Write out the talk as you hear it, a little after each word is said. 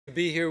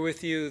Be here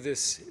with you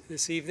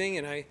this evening,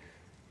 and I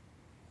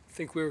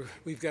think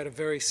we've got a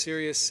very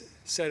serious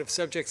set of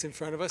subjects in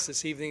front of us.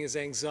 This evening is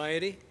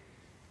anxiety,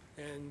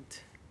 and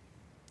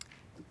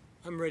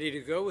I'm ready to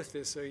go with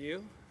this. Are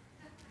you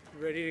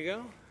ready to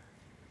go?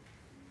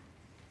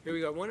 Here we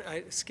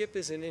go. Skip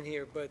isn't in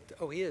here, but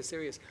oh, he is.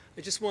 There he is.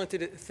 I just wanted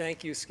to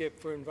thank you, Skip,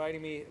 for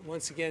inviting me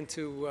once again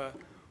to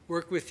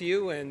work with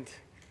you, and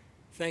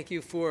thank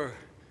you for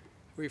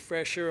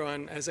refresher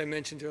on, as I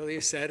mentioned earlier,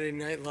 Saturday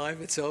Night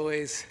Live. It's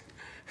always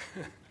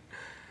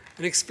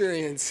an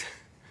experience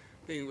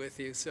being with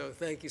you. So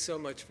thank you so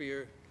much for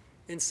your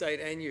insight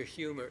and your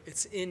humor.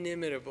 It's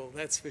inimitable,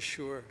 that's for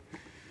sure.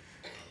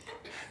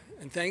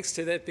 And thanks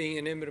to that being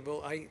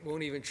inimitable, I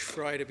won't even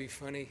try to be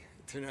funny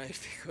tonight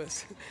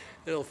because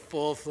it'll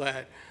fall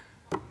flat.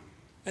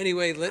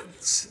 Anyway,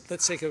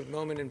 let's take a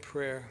moment in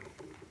prayer.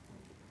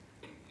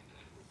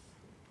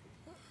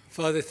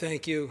 Father,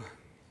 thank you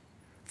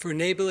for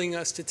enabling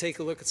us to take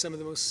a look at some of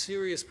the most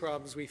serious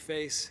problems we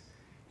face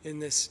in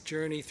this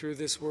journey through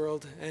this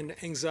world, and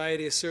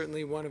anxiety is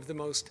certainly one of the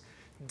most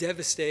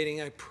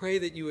devastating. I pray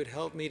that you would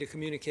help me to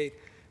communicate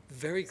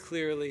very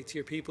clearly to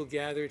your people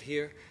gathered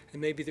here, and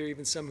maybe there are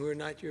even some who are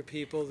not your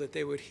people, that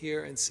they would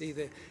hear and see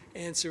the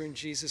answer in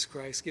Jesus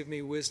Christ. Give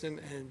me wisdom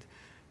and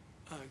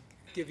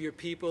give your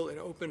people an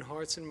open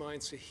hearts and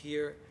minds to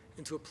hear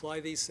and to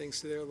apply these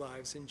things to their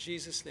lives. In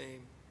Jesus'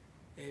 name,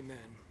 amen.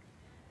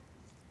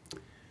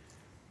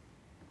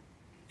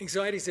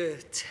 Anxiety is a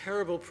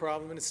terrible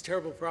problem, and it's a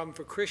terrible problem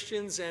for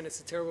Christians, and it's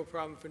a terrible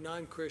problem for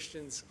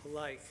non-Christians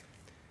alike.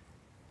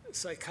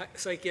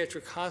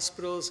 Psychiatric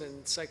hospitals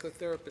and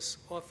psychotherapist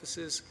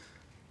offices,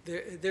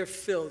 they're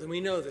filled, and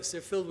we know this,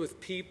 they're filled with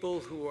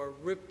people who are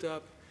ripped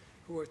up,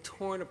 who are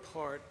torn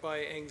apart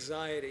by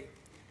anxiety.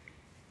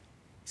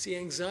 See,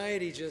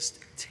 anxiety just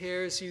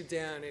tears you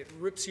down. It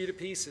rips you to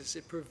pieces.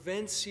 It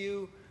prevents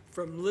you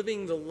from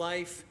living the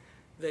life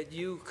that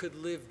you could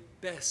live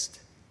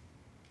best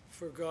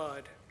for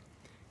God.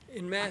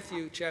 In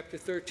Matthew chapter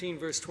 13,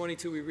 verse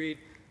 22, we read,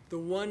 "The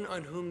one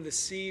on whom the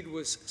seed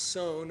was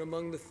sown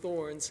among the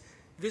thorns,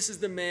 this is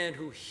the man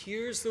who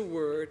hears the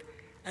word,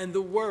 and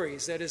the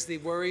worries," that is, the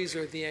worries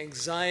or the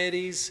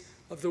anxieties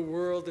of the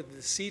world, the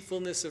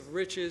deceitfulness of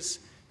riches,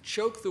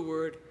 choke the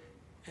word,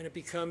 and it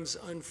becomes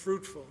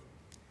unfruitful.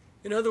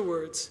 In other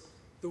words,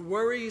 the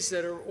worries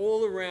that are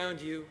all around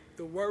you,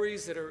 the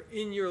worries that are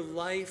in your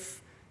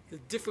life, the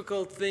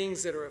difficult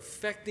things that are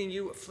affecting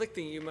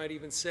you might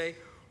even say,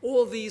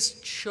 all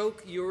these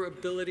choke your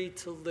ability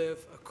to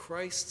live a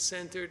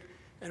Christ-centered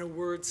and a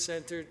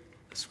word-centered,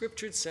 a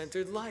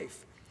scripture-centered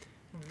life.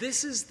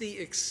 This is the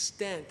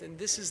extent and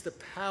this is the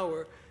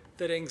power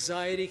that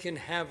anxiety can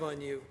have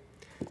on you.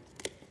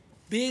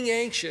 Being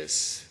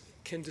anxious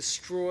can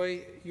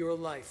destroy your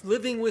life.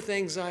 Living with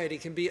anxiety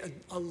can be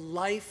a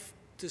life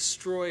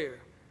destroyer.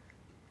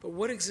 But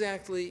what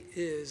exactly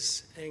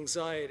is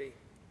anxiety?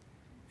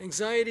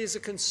 Anxiety is a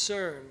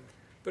concern.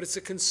 But it's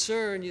a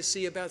concern, you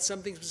see, about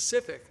something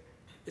specific.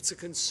 It's a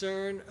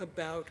concern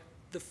about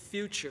the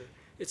future.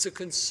 It's a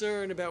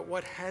concern about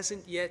what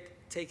hasn't yet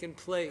taken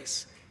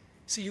place.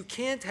 So you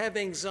can't have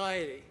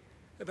anxiety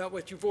about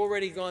what you've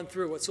already gone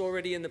through, what's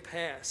already in the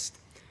past.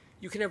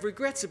 You can have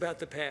regrets about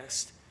the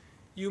past.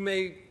 You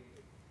may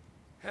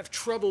have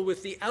trouble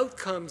with the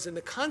outcomes and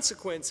the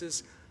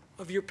consequences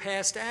of your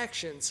past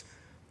actions,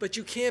 but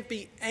you can't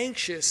be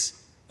anxious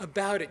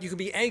about it. You can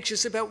be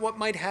anxious about what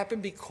might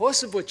happen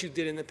because of what you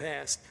did in the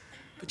past,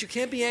 but you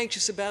can't be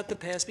anxious about the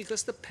past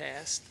because the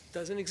past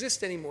doesn't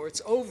exist anymore.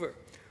 It's over.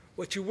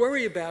 What you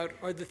worry about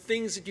are the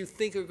things that you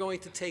think are going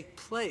to take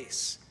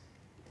place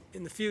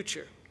in the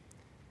future.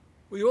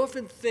 We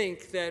often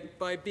think that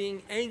by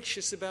being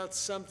anxious about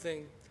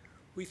something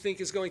we think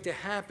is going to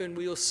happen,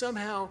 we will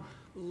somehow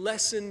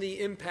lessen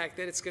the impact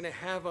that it's going to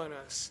have on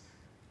us.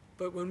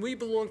 But when we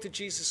belong to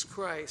Jesus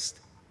Christ,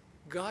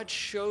 God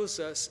shows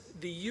us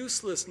the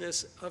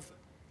uselessness of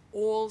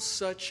all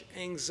such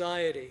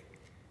anxiety.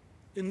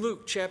 In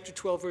Luke chapter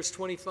 12, verse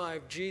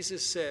 25,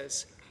 Jesus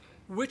says,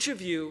 "Which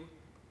of you,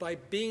 by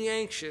being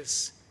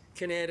anxious,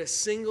 can add a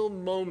single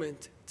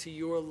moment to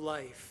your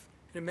life?"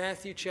 In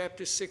Matthew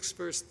chapter 6,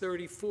 verse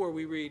 34,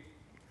 we read,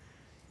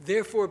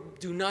 "Therefore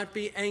do not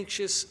be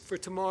anxious for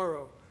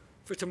tomorrow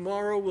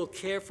will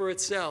care for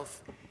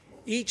itself.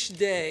 Each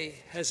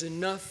day has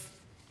enough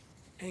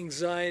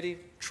anxiety,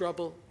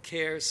 trouble,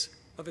 cares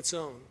of its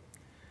own."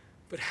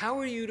 But how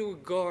are you to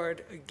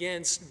guard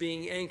against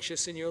being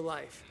anxious in your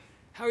life?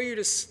 How are you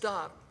to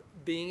stop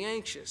being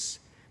anxious?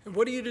 And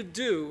what are you to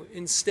do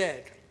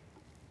instead?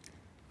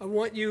 I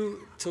want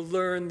you to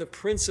learn the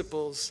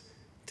principles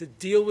to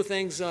deal with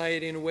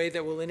anxiety in a way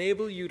that will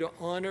enable you to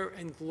honor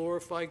and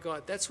glorify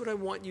God. That's what I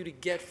want you to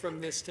get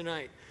from this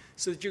tonight,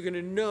 so that you're going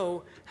to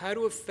know how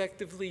to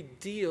effectively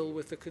deal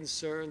with the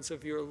concerns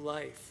of your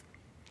life.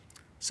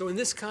 So in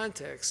this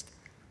context,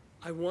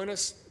 I want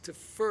us to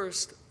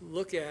first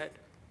look at,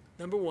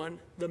 number one,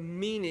 the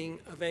meaning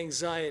of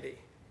anxiety.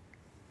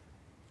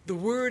 The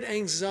word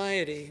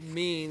anxiety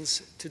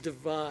means to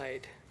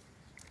divide,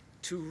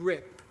 to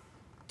rip,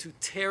 to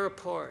tear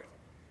apart.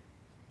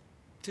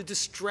 to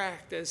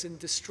distract, as in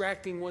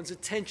distracting one's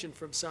attention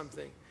from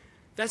something.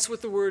 That's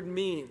what the word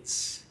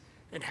means.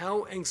 And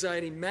how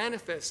anxiety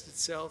manifests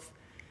itself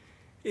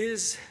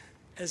is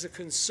as a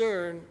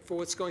concern for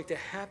what's going to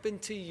happen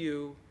to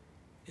you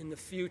in the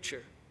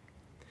future.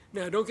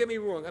 Now, don't get me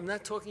wrong. I'm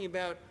not talking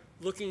about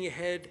looking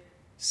ahead,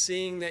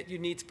 seeing that you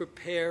need to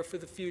prepare for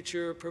the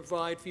future,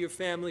 provide for your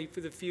family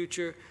for the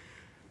future.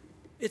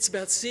 It's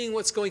about seeing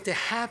what's going to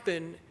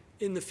happen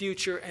in the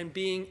future and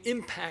being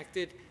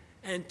impacted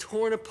and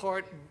torn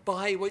apart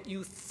by what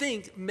you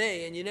think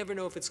may, and you never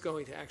know if it's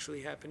going to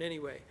actually happen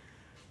anyway.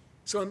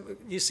 So I'm,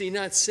 you see,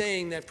 not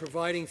saying that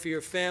providing for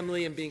your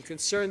family and being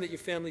concerned that your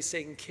family's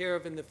taken care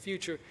of in the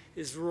future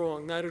is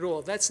wrong, not at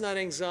all. That's not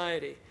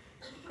anxiety.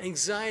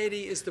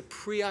 Anxiety is the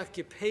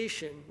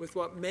preoccupation with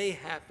what may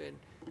happen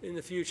in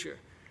the future.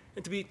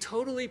 And to be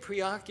totally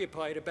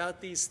preoccupied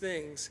about these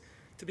things,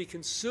 to be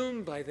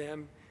consumed by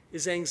them,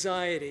 is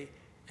anxiety,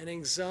 and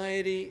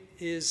anxiety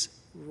is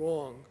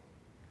wrong.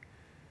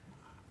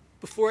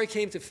 Before I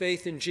came to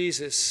faith in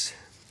Jesus,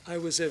 I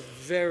was a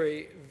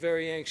very,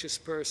 very anxious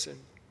person.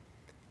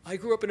 I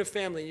grew up in a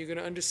family, and you're going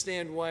to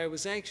understand why I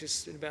was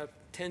anxious in about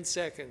 10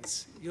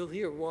 seconds. You'll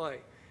hear why.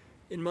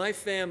 In my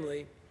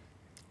family,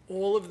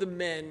 all of the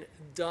men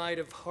died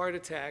of heart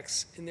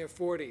attacks in their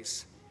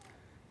 40s.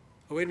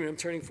 Oh, wait a minute, I'm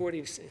turning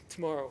 40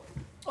 tomorrow.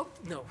 Oh,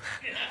 no.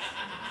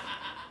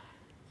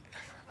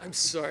 I'm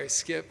sorry,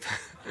 Skip.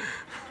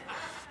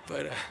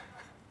 But,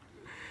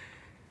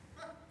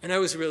 and I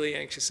was really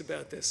anxious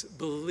about this.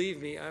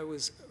 Believe me, I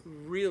was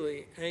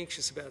really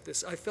anxious about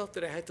this. I felt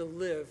that I had to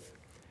live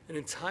an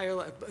entire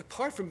life,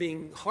 apart from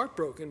being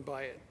heartbroken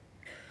by it.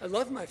 I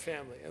loved my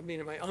family. I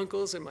mean, my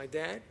uncles and my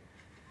dad.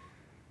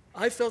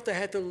 I felt I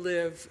had to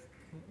live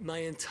my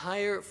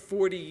entire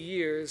 40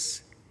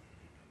 years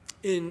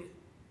in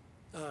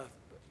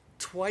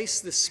twice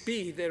the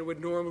speed that it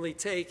would normally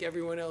take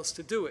everyone else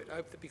to do it,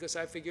 because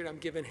I figured I'm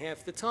given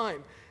half the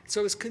time.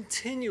 So I was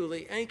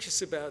continually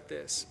anxious about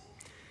this.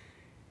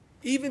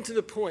 Even to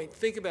the point,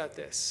 think about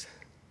this,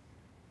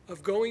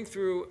 of going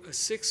through a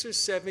 6 or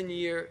 7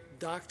 year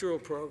doctoral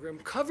program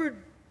covered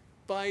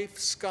by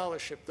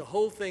scholarship, the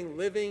whole thing,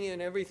 living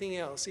and everything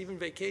else, even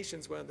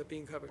vacations wound up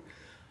being covered.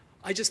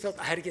 I just felt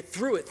I had to get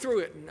through it,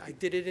 and I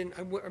did it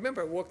I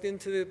remember I walked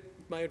into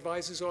my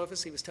advisor's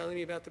office, he was telling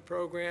me about the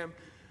program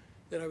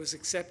that I was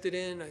accepted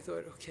in. I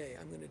thought, okay,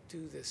 I'm going to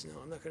do this. No,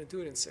 I'm not going to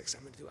do it in 6. I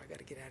got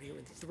to get out of here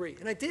in 3.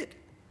 And I did.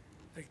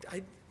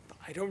 I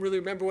don't really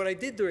remember what I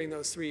did during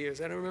those 3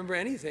 years. I don't remember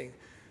anything.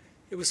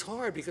 It was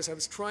hard because I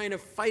was trying to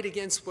fight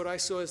against what I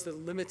saw as the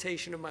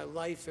limitation of my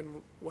life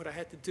and what I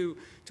had to do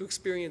to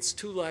experience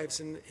 2 lives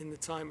in the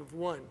time of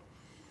 1.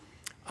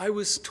 I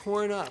was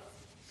torn up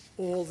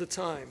all the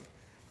time.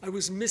 I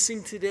was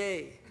missing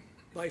today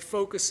by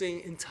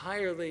focusing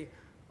entirely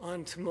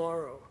on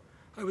tomorrow.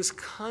 I was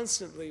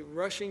constantly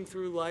rushing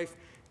through life,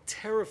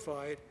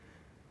 terrified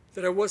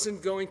that I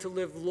wasn't going to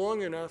live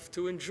long enough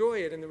to enjoy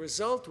it. And the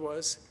result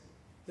was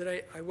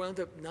that I wound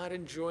up not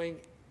enjoying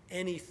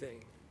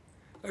anything.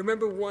 I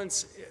remember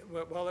once,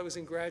 while I was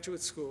in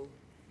graduate school,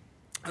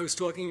 I was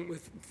talking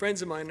with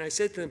friends of mine, and I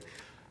said to them,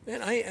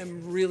 man, I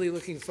am really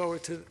looking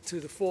forward to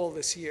the fall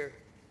this year.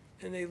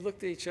 And they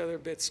looked at each other a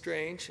bit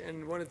strange,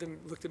 and one of them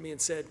looked at me and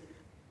said,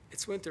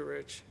 it's winter,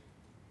 Rich.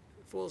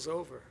 Fall's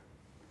over.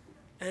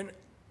 And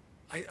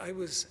I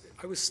was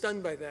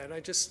stunned by that.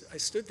 I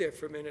stood there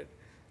for a minute.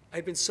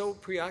 I'd been so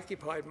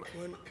preoccupied.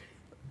 When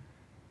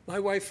my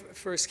wife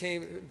first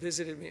came,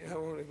 visited me,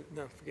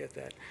 forget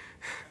that.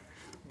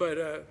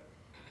 But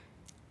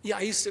yeah,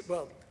 I used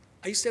to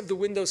have the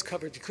windows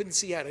covered. You couldn't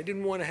see out. I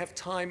didn't want to have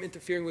time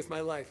interfering with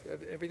my life.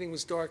 Everything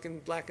was dark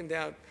and blackened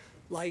out,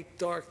 light,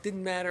 dark,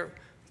 didn't matter.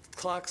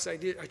 Clocks, I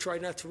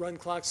tried not to run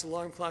clocks,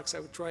 alarm clocks. I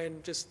would try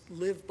and just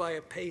live by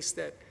a pace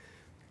that,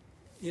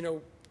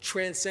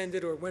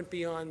 transcended or went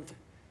beyond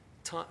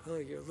time. Oh,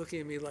 you're looking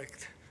at me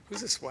like,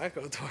 who's this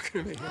wacko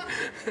talking to me?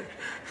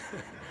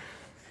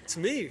 It's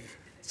me,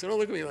 so don't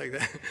look at me like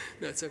that.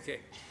 No, it's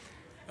okay.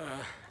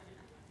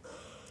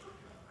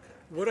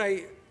 What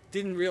I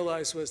didn't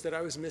realize was that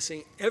I was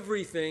missing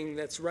everything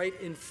that's right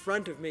in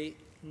front of me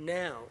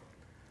now.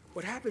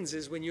 What happens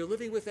is when you're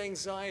living with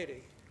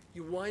anxiety,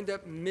 you wind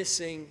up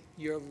missing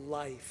your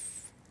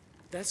life.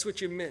 That's what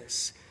you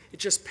miss. It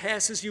just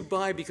passes you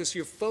by because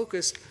you're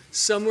focused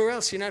somewhere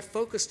else. You're not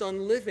focused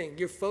on living.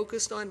 You're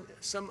focused on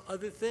some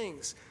other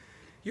things.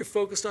 You're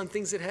focused on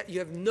things that you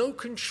have no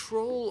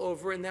control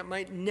over and that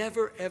might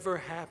never, ever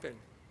happen.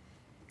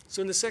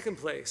 So in the second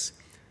place,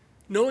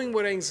 knowing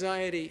what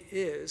anxiety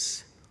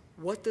is,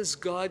 what does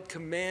God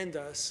command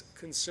us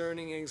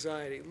concerning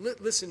anxiety?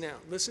 Listen now.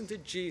 Listen to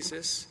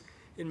Jesus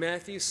in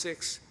Matthew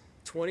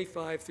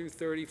 6:25 through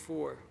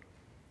 34.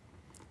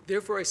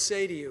 Therefore I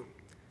say to you,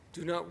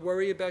 do not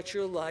worry about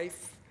your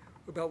life,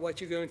 about what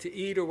you're going to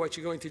eat or what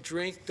you're going to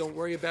drink. Don't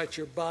worry about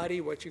your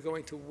body, what you're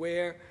going to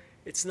wear.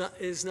 Is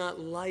not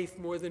life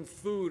more than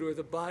food, or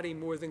the body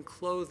more than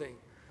clothing?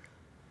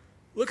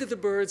 Look at the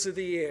birds of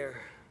the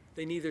air.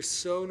 They neither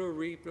sow nor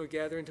reap nor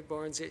gather into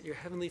barns, yet your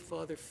heavenly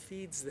Father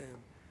feeds them.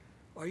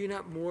 Are you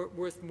not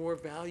worth more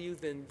value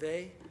than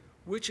they?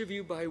 Which of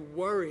you by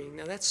worrying,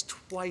 now that's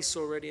twice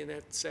already in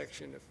that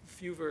section, a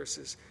few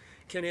verses,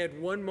 can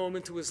add one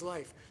moment to his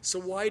life? So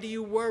why do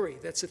you worry?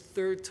 That's a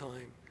third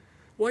time.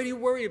 Why do you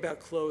worry about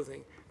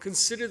clothing?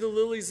 Consider the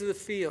lilies of the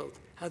field,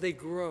 how they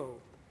grow.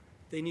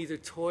 They neither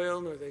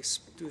toil nor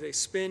do they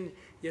spin.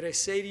 Yet I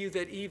say to you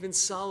that even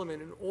Solomon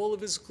in all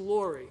of his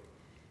glory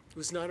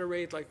was not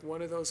arrayed like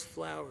one of those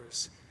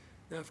flowers.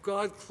 Now if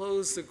God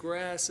clothes the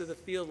grass of the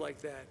field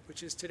like that,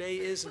 which is today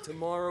is and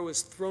tomorrow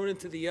is thrown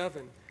into the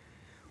oven,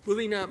 will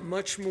he not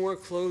much more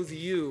clothe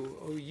you,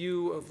 O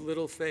you of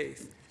little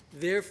faith?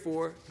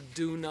 Therefore,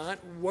 do not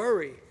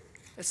worry.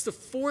 That's the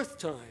fourth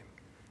time,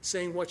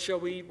 saying, what shall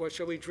we eat? What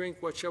shall we drink?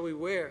 What shall we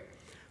wear?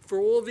 For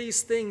all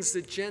these things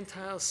the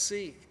Gentiles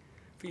seek.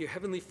 For your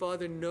heavenly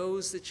Father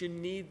knows that you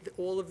need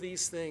all of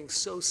these things.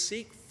 So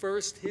seek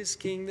first his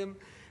kingdom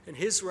and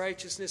his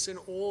righteousness, and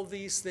all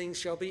these things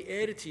shall be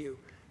added to you.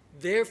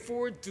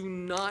 Therefore, do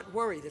not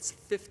worry. That's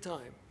the fifth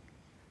time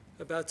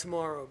about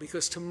tomorrow,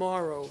 because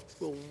tomorrow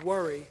will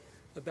worry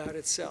about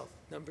itself.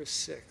 Number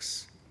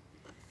 6.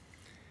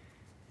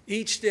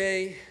 Each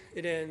day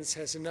it ends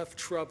has enough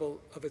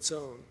trouble of its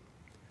own.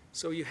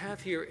 So you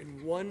have here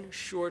in one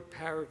short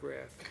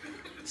paragraph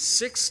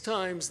 6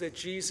 times that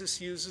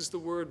Jesus uses the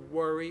word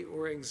worry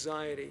or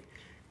anxiety.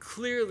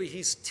 Clearly,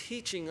 he's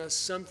teaching us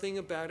something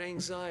about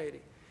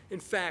anxiety. In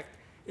fact,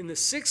 in the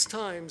 6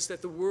 times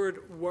that the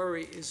word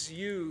worry is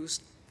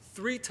used,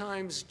 3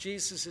 times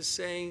Jesus is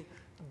saying,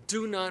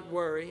 do not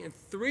worry, and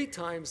 3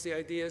 times the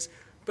idea is,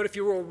 but if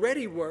you're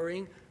already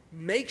worrying,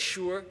 make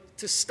sure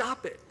to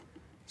stop it.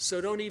 So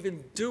don't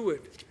even do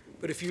it.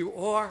 But if you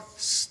are,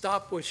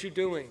 stop what you're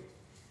doing.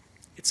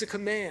 It's a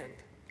command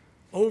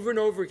over and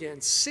over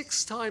again,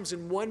 6 times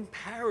in one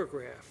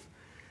paragraph.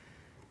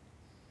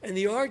 And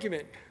the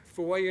argument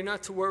for why you're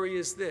not to worry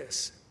is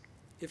this: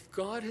 if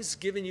God has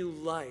given you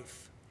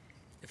life,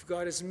 if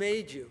God has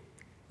made you,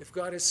 if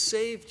God has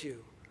saved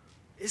you,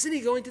 isn't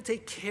he going to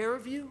take care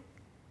of you?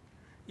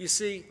 You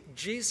see,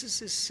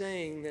 Jesus is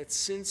saying that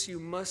since you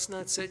must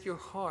not set your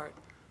heart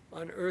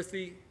on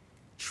earthly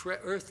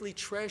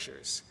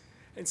treasures,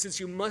 and since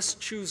you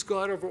must choose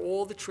God over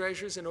all the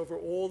treasures and over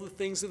all the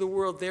things of the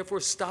world,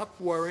 therefore stop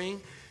worrying,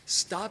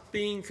 stop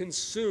being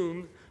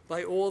consumed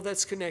by all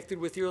that's connected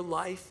with your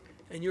life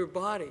and your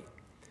body.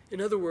 In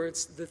other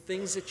words, the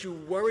things that you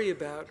worry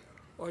about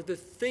are the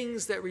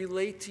things that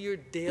relate to your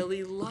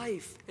daily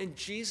life. And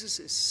Jesus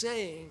is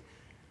saying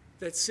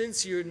that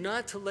since you're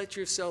not to let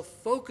yourself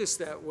focus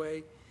that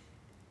way,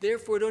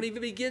 therefore don't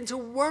even begin to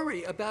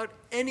worry about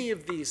any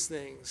of these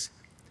things.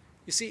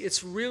 You see,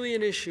 it's really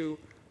an issue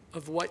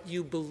of what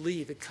you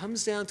believe. It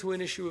comes down to an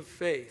issue of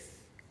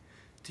faith.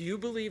 Do you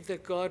believe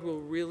that God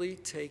will really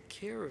take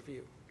care of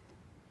you?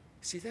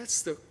 See,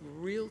 that's the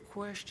real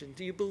question.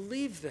 Do you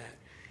believe that?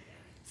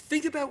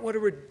 Think about what a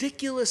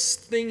ridiculous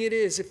thing it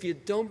is if you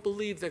don't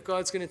believe that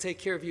God's going to take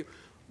care of you.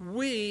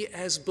 We,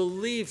 as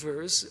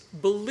believers,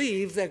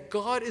 believe that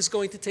God is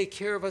going to take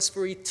care of us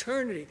for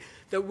eternity,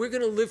 that we're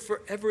going to live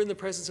forever in the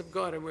presence of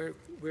God, and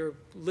we're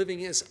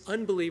living as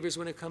unbelievers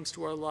when it comes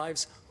to our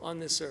lives on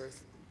this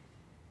earth.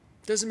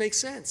 Doesn't make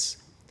sense.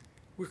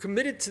 We're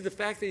committed to the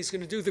fact that he's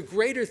going to do the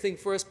greater thing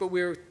for us, but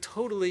we're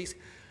totally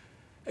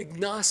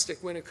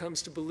agnostic when it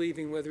comes to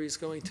believing whether he's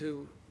going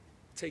to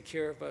take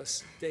care of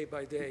us day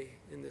by day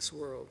in this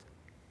world.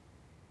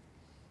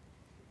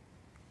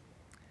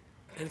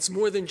 And it's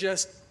more than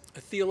just a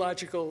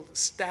theological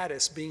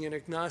status, being an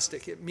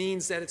agnostic. It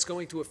means that it's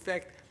going to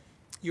affect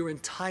your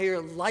entire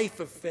life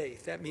of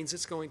faith. That means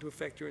it's going to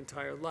affect your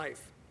entire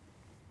life.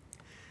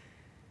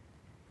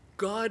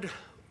 God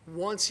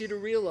wants you to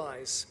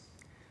realize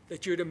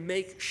that you're to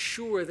make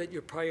sure that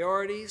your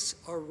priorities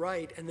are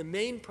right. And the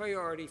main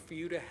priority for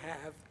you to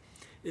have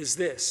is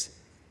this: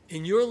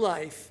 in your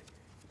life,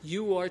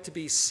 you are to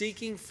be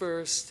seeking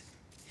first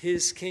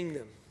his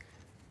kingdom.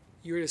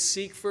 You're to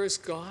seek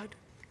first God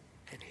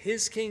and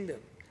his kingdom.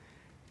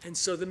 And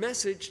so the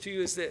message to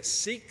you is this: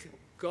 seek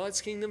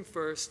God's kingdom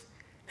first,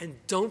 and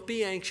don't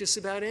be anxious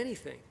about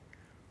anything.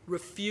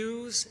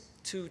 Refuse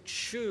to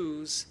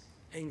choose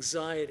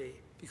anxiety,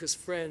 because,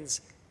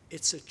 friends,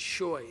 it's a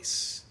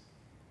choice.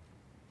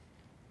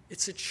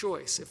 It's a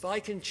choice. If I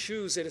can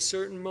choose at a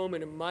certain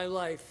moment in my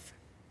life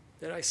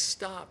that I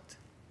stopped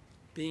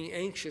being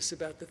anxious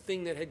about the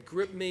thing that had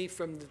gripped me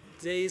from the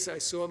days I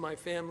saw my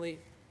family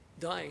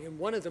dying, and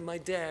one of them, my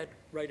dad,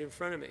 right in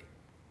front of me.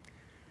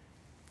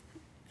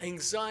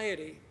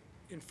 Anxiety,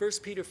 in 1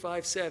 Peter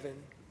 5:7,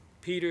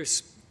 Peter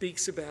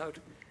speaks about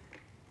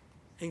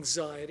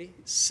anxiety,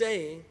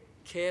 saying,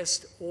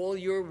 cast all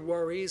your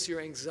worries, your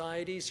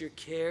anxieties, your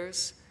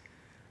cares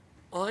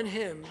on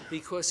him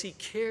because he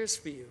cares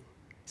for you.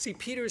 See,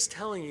 Peter is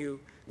telling you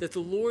that the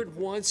Lord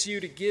wants you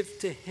to give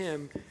to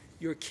him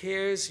your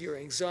cares, your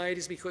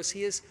anxieties, because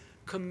he has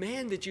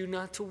commanded you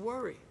not to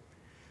worry.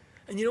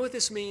 And you know what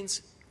this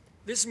means?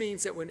 This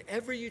means that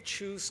whenever you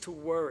choose to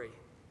worry,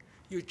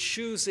 you're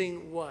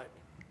choosing what?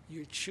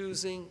 You're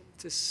choosing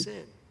to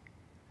sin.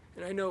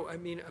 And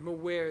I'm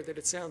aware that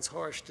it sounds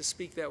harsh to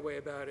speak that way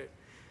about it.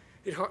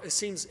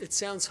 It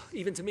sounds,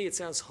 even to me, it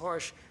sounds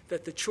harsh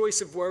that the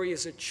choice of worry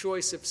is a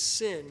choice of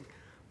sin,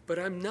 but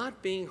I'm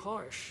not being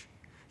harsh.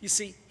 You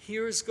see,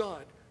 here is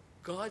God.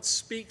 God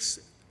speaks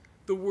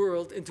the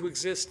world into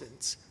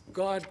existence.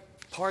 God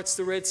parts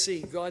the Red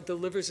Sea. God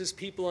delivers his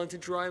people onto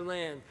dry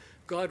land.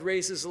 God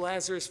raises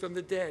Lazarus from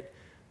the dead.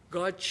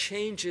 God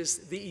changes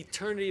the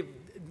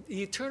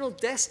eternal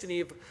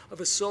destiny of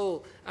a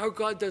soul. Our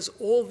God does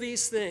all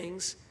these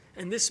things,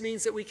 and this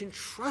means that we can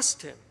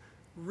trust him,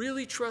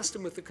 really trust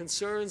him with the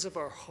concerns of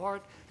our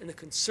heart and the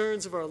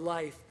concerns of our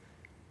life.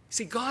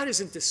 See, God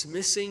isn't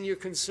dismissing your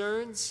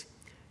concerns.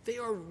 They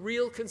are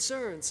real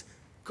concerns.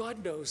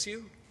 God knows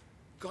you.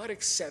 God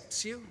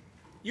accepts you.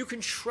 You can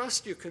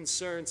trust your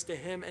concerns to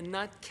him and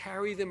not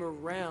carry them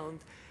around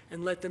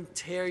and let them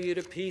tear you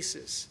to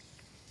pieces.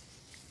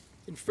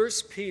 In 1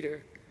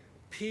 Peter,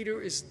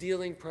 Peter is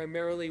dealing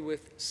primarily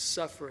with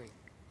suffering,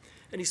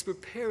 and he's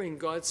preparing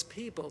God's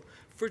people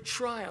for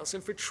trials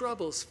and for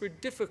troubles, for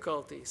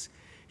difficulties.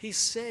 He's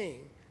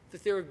saying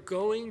that there are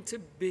going to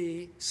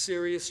be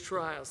serious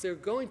trials. There are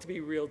going to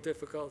be real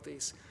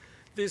difficulties.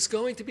 There's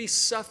going to be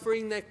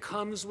suffering that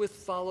comes with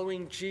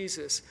following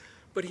Jesus.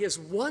 But he has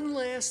one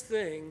last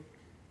thing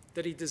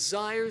that he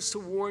desires to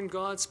warn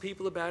God's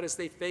people about as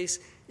they face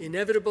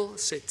inevitable,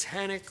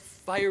 satanic,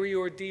 fiery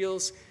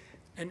ordeals.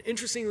 And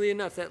interestingly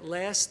enough, that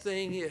last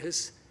thing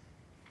is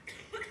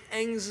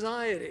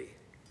anxiety.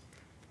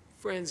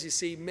 Friends, you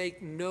see,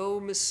 make no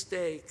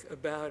mistake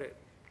about it.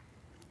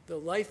 The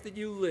life that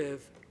you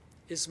live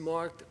is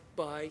marked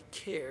by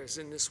cares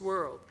in this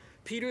world.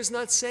 Peter is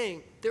not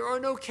saying there are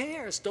no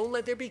cares. Don't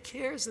let there be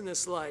cares in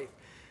this life.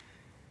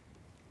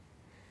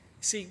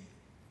 See,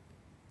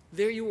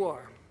 there you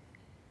are.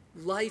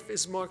 Life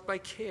is marked by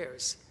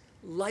cares.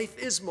 Life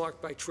is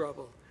marked by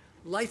trouble.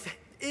 Life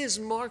is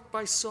marked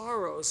by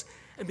sorrows.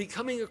 And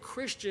becoming a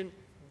Christian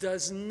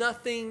does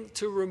nothing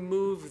to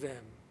remove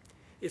them.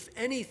 If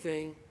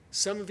anything,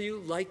 some of you,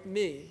 like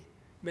me,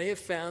 may have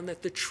found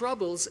that the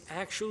troubles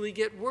actually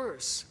get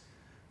worse.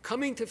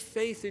 Coming to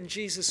faith in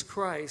Jesus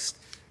Christ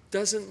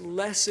doesn't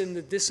lessen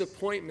the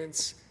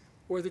disappointments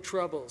or the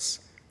troubles.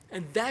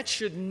 And that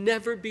should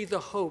never be the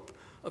hope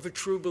of a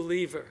true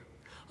believer.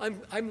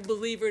 I'm a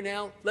believer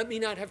now. Let me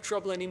not have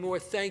trouble anymore.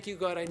 Thank you,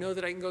 God. I know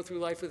that I can go through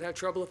life without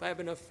trouble if I have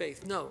enough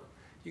faith. No,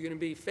 you're going to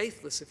be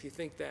faithless if you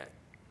think that.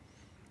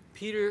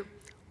 Peter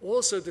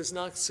also does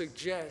not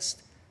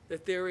suggest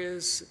that there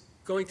is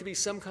going to be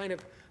some kind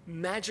of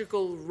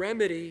magical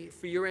remedy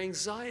for your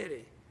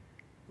anxiety.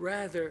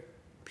 Rather,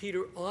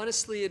 Peter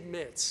honestly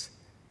admits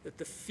that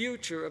the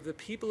future of the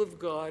people of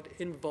God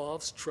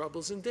involves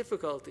troubles and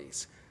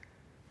difficulties.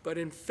 But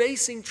in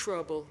facing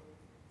trouble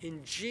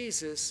in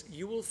Jesus,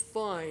 you will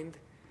find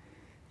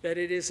that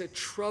it is a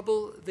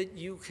trouble that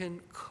you can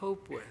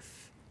cope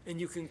with.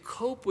 And you can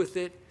cope with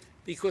it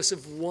because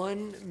of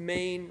one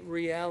main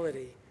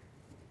reality.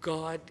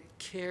 God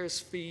cares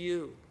for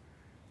you.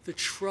 The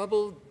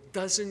trouble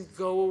doesn't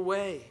go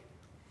away.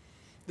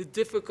 The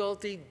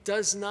difficulty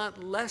does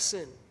not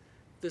lessen.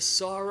 The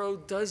sorrow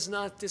does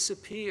not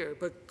disappear,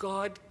 but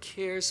God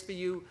cares for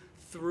you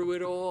through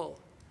it all.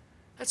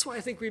 That's why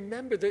I think,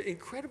 remember the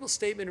incredible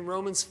statement in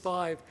Romans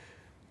 5,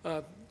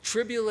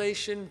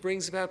 tribulation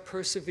brings about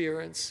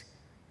perseverance,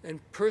 and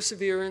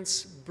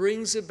perseverance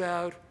brings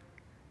about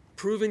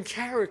proven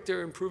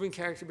character, and proven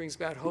character brings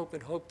about hope,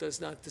 and hope does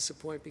not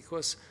disappoint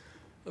because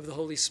of the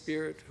Holy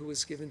Spirit who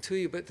was given to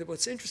you. But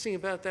what's interesting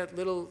about that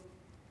little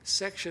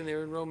section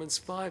there in Romans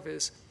 5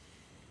 is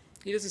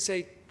he doesn't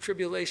say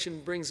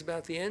tribulation brings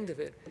about the end of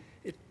it.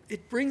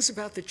 It brings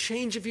about the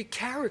change of your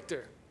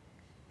character.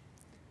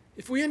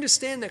 If we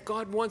understand that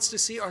God wants to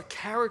see our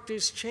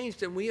characters changed,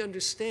 then we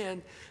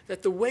understand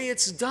that the way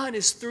it's done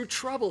is through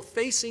trouble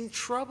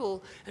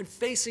and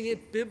facing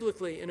it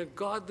biblically in a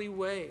godly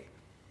way.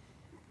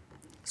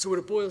 So what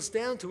it boils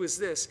down to is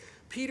this.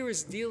 Peter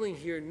is dealing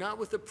here not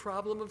with the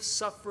problem of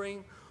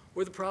suffering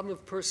or the problem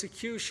of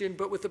persecution,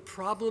 but with the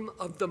problem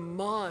of the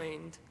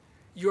mind,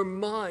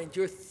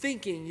 your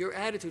thinking, your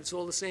attitude. It's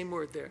all the same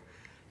word there.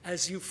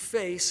 As you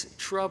face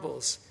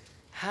troubles,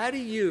 how do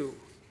you,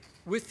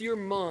 with your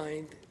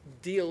mind,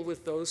 deal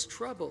with those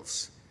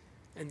troubles?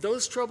 And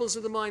those troubles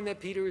of the mind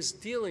that Peter is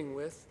dealing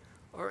with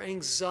are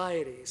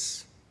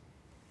anxieties.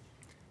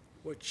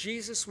 What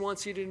Jesus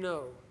wants you to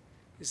know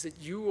is that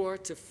you are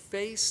to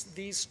face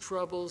these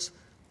troubles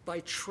by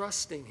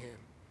trusting him.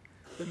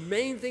 The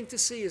main thing to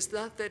see is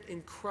not that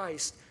in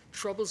Christ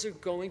troubles are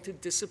going to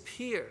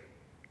disappear,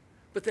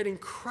 but that in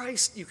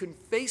Christ you can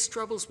face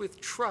troubles with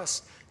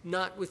trust,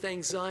 not with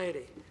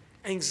anxiety.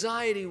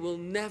 Anxiety will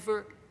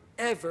never,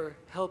 ever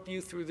help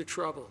you through the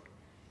trouble.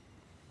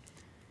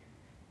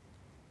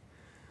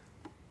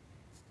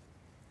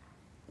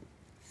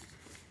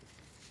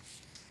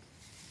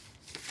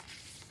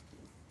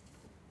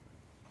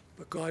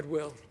 But God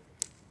will.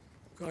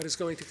 God is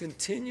going to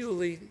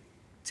continually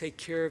take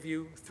care of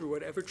you through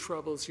whatever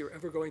troubles you're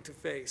ever going to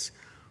face,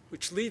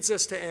 which leads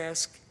us to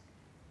ask,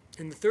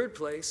 in the third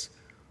place,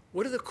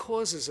 what are the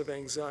causes of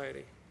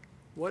anxiety?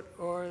 What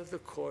are the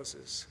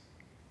causes?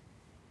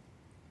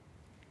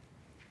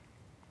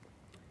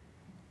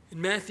 In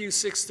Matthew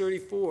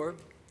 6:34,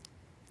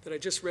 that I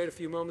just read a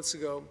few moments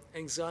ago,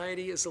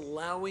 anxiety is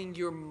allowing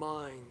your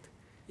mind,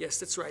 yes,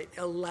 that's right,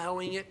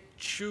 allowing it,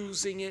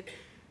 choosing it,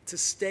 to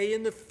stay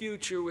in the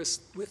future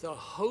with a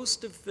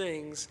host of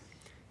things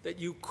that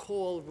you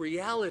call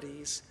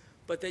realities,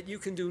 but that you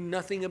can do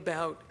nothing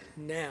about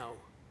now.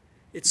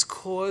 It's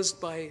caused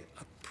by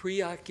a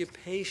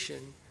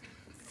preoccupation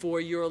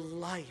for your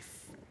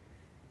life.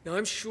 Now,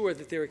 I'm sure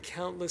that there are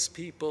countless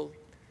people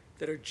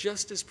that are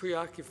just as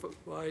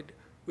preoccupied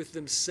with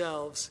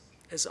themselves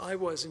as I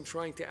was in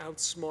trying to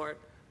outsmart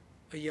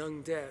a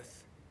young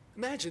death.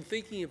 Imagine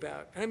thinking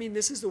about, I mean,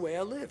 this is the way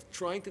I lived,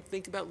 trying to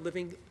think about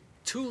living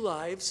two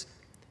lives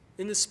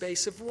in the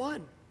space of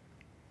one.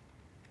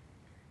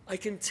 I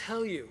can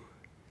tell you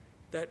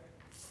that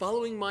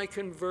following my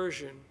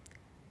conversion,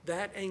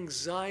 that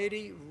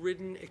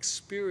anxiety-ridden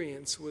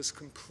experience was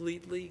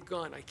completely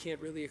gone. I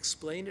can't really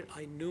explain it.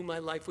 I knew my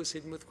life was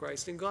hidden with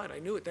Christ in God. I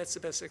knew it. That's the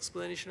best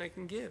explanation I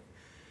can give.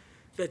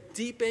 That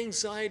deep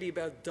anxiety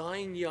about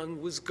dying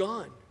young was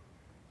gone.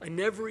 I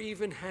never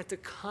even had to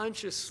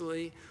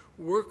consciously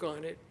work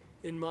on it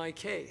in my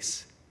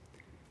case.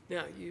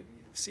 Now, you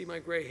see my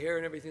gray hair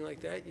and everything like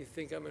that, you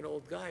think I'm an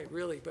old guy,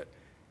 really, but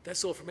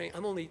that's all from me.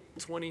 I'm only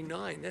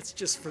 29. That's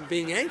just from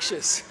being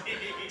anxious.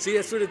 See,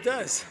 that's what it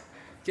does.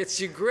 Gets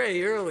you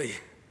gray early.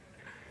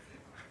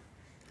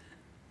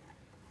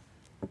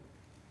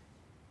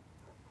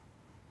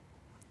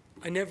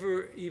 I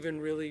never even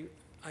really,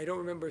 I don't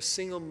remember a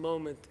single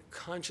moment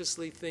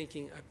consciously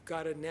thinking, I've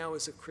got to now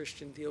as a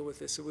Christian deal with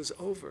this. It was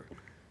over.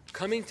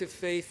 Coming to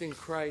faith in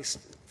Christ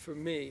for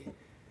me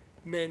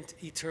meant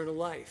eternal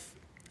life.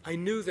 I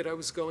knew that I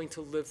was going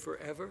to live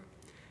forever,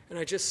 and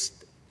I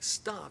just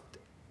stopped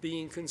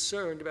being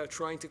concerned about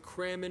trying to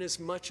cram in as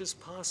much as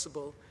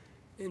possible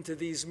into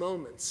these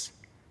moments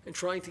and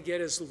trying to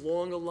get as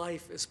long a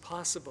life as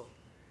possible.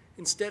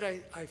 Instead,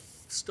 I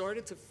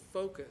started to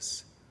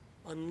focus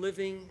on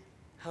living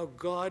how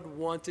God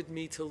wanted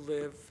me to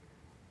live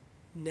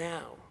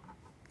now,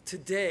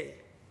 today,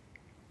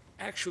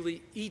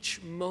 actually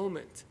each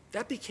moment.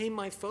 That became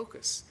my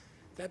focus.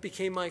 That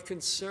became my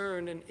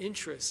concern and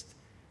interest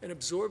and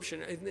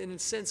absorption, and in a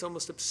sense,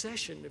 almost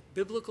obsession, a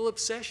biblical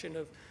obsession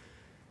of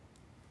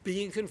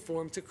being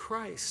conformed to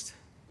Christ.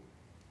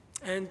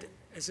 And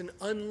as an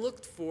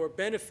unlooked for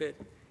benefit,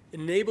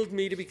 enabled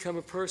me to become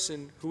a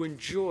person who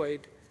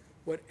enjoyed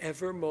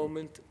whatever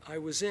moment I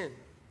was in.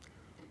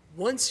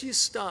 Once you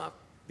stop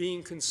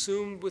being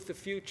consumed with the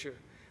future,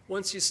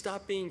 once you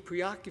stop being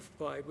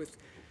preoccupied with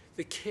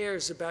the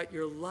cares about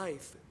your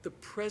life, the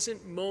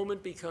present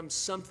moment becomes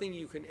something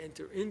you can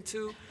enter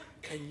into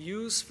and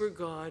use for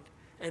God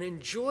and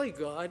enjoy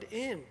God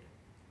in.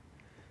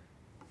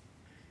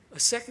 A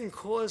second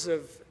cause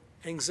of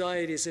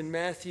anxiety is in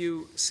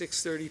Matthew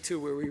 6:32,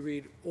 where we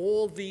read,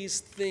 all these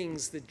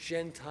things the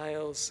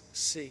Gentiles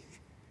seek.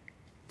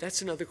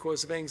 That's another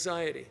cause of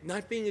anxiety.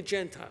 Not being a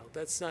Gentile,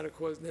 that's not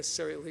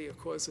necessarily a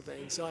cause of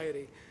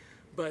anxiety,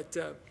 but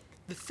the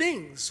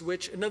things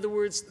which, in other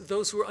words,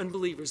 those who are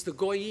unbelievers, the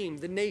goyim,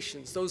 the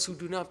nations, those who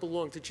do not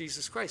belong to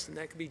Jesus Christ, and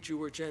that could be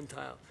Jew or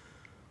Gentile.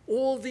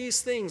 All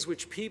these things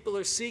which people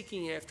are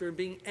seeking after and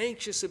being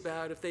anxious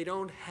about if they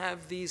don't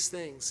have these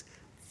things,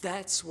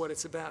 that's what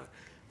it's about.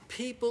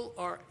 People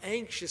are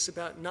anxious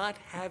about not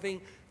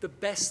having the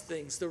best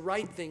things, the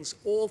right things,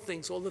 all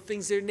the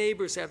things their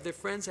neighbors have, their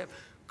friends have.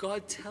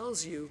 God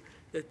tells you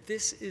that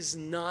this is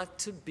not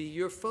to be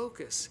your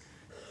focus.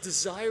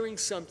 Desiring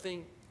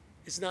something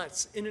is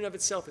not, in and of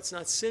itself, it's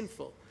not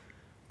sinful.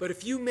 But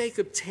if you make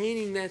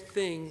obtaining that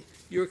thing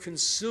your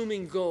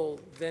consuming goal,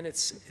 then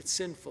it's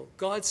sinful.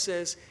 God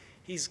says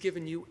he's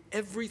given you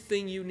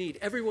everything you need.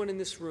 Everyone in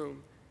this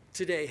room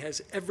today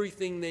has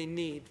everything they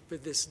need for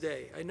this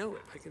day. I know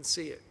it. I can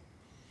see it.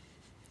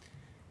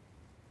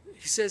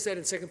 He says that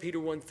in 2 Peter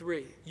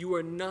 1:3. You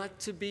are not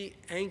to be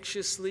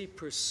anxiously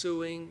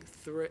pursuing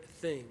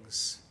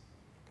things.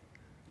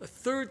 A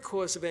third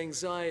cause of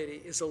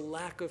anxiety is a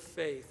lack of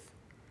faith.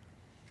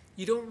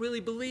 You don't really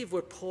believe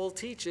what Paul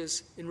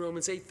teaches in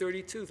Romans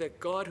 8:32, that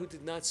God, who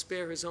did not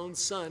spare his own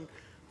son,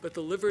 but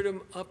delivered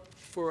him up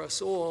for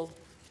us all,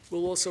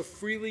 will also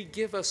freely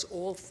give us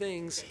all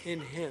things in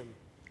him.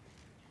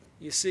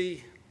 You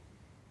see,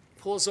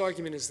 Paul's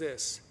argument is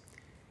this.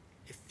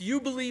 If you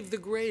believe the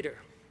greater,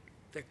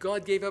 that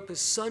God gave up his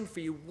son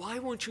for you, why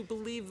won't you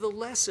believe the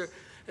lesser?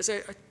 As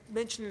I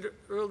mentioned it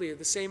earlier,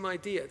 the same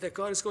idea, that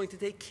God is going to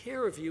take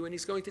care of you, and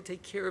he's going to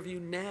take care of you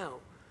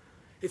now.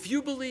 If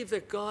you believe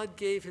that God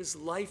gave his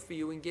life for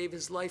you and gave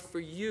his life for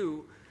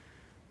you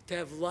to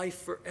have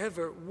life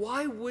forever,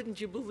 why wouldn't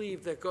you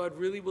believe that God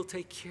really will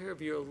take care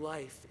of your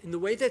life in the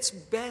way that's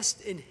best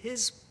in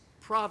his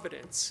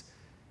providence?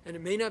 And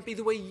it may not be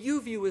the way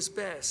you view as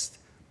best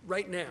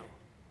right now.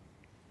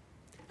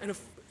 And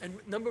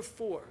number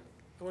 4,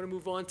 I want to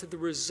move on to the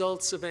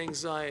results of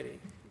anxiety.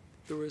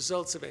 The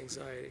results of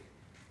anxiety.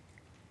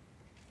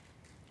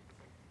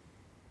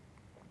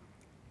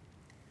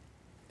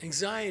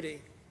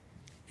 Anxiety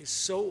is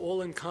so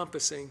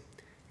all-encompassing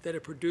that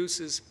it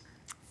produces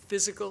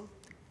physical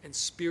and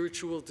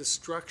spiritual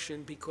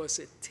destruction because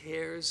it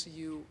tears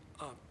you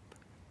up.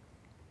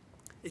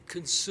 It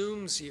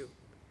consumes you.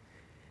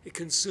 It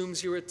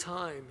consumes your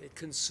time. It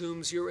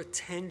consumes your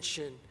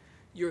attention,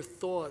 your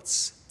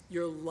thoughts,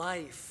 your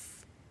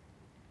life.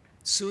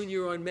 Soon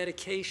you're on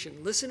medication.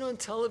 Listen on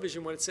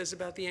television what it says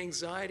about the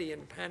anxiety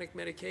and panic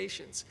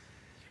medications.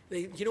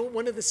 You know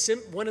one of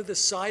the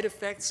side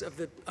effects of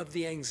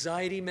the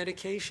anxiety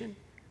medication?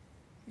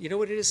 You know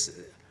what it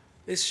is?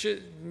 This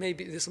may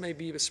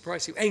be a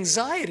surprise to you.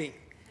 Anxiety.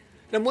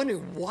 And I'm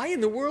wondering, why in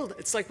the world?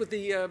 It's like with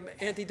the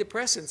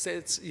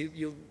antidepressants.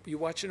 You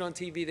watch it on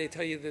TV, they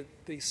tell you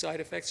the side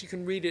effects. You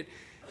can read it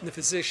in the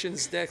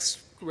physician's desk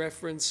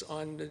reference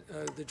on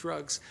the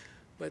drugs.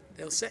 But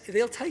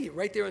they'll tell you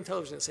right there on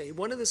television. They'll say,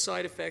 one of the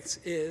side effects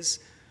is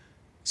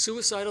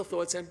suicidal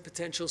thoughts and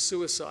potential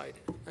suicide.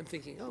 I'm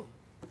thinking, oh,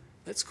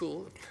 that's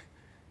cool.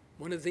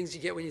 One of the things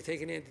you get when you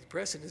take an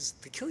antidepressant is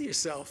to kill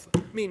yourself.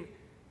 I mean,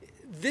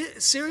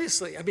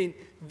 seriously, I mean,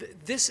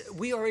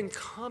 we are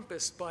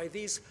encompassed by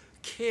these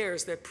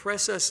cares that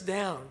press us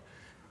down,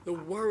 the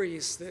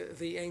worries,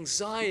 the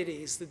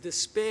anxieties, the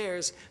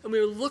despairs, and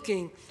we're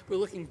looking,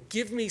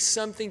 give me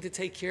something to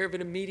take care of it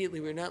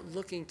immediately. We're not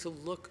looking to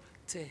look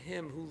to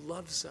him who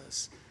loves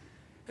us.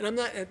 And I'm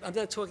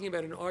not talking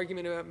about an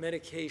argument about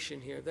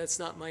medication here. That's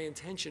not my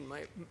intention.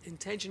 My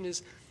intention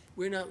is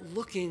we're not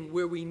looking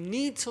where we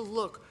need to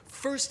look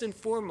first and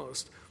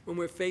foremost when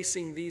we're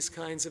facing these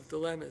kinds of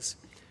dilemmas.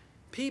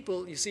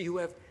 People, you see, who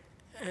have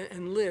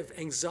and live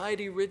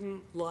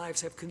anxiety-ridden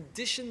lives have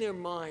conditioned their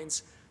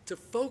minds to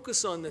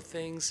focus on the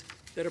things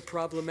that are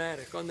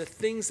problematic, on the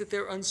things that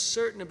they're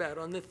uncertain about,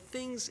 on the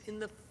things in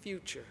the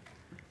future.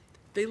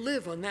 They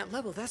live on that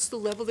level. That's the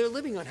level they're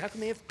living on. How can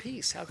they have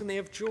peace? How can they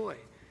have joy?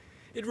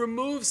 It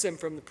removes them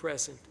from the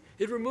present.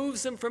 It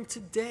removes them from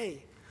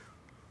today,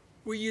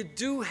 where you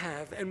do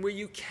have and where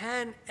you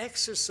can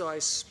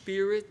exercise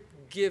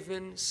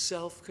spirit-given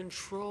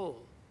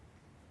self-control,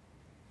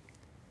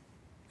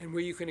 and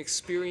where you can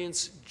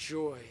experience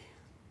joy.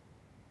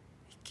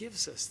 He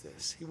gives us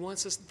this. He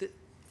wants us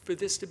for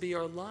this to be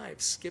our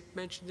lives. Skip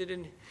mentioned it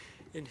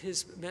in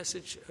his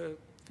message a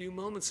few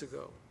moments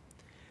ago.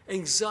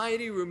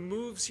 Anxiety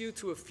removes you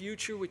to a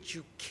future which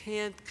you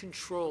can't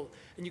control,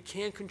 and you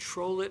can't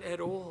control it at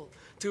all,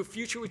 to a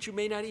future which you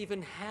may not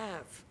even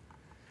have.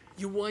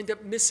 You wind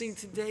up missing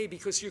today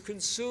because you're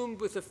consumed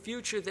with a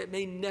future that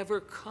may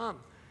never come.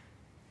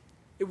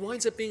 It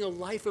winds up being a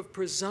life of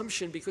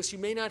presumption because you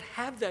may not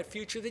have that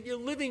future that you're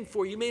living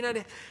for. You may not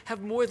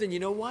have more than, you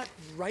know what,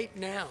 right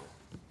now.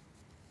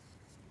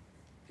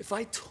 If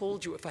I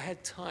told you, if I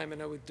had time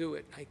and I would do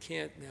it, I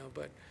can't now,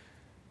 but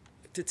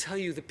to tell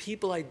you the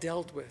people I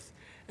dealt with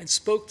and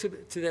spoke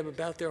to them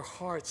about their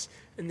hearts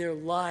and their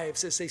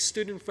lives as they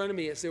stood in front of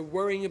me, as they're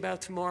worrying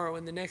about tomorrow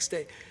and the next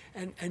day,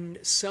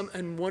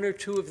 and one or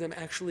two of them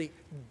actually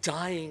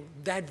dying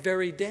that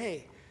very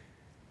day.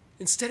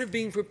 Instead of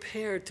being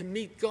prepared to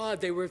meet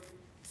God, they were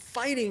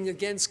fighting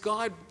against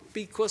God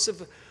because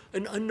of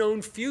an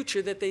unknown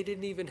future that they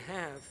didn't even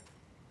have.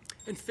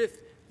 And fifth,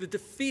 the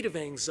defeat of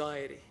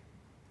anxiety.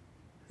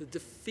 The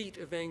defeat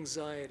of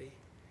anxiety.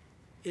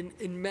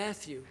 In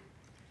Matthew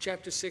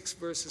chapter 6,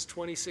 verses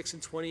 26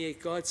 and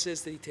 28, God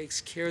says that he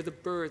takes care of the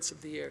birds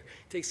of the air,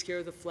 takes care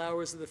of the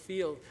flowers of the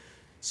field.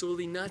 So will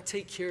he not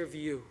take care of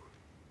you?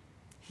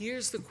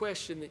 Here's the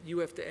question that you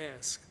have to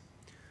ask.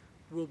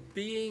 Will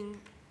being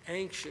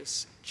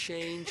anxious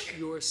change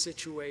your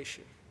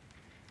situation?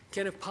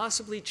 Can it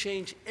possibly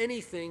change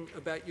anything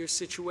about your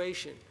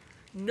situation?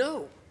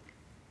 No.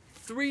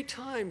 3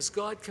 times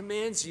God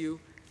commands you,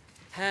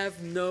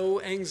 have no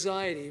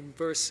anxiety, in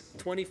verse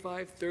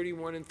 25,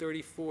 31, and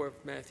 34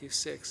 of Matthew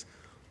 6.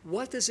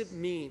 What does it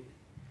mean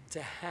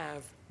to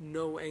have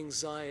no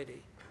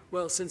anxiety?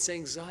 Well, since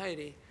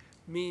anxiety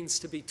means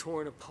to be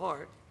torn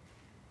apart,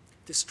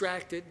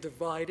 distracted,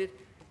 divided,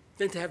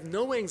 then to have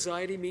no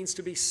anxiety means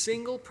to be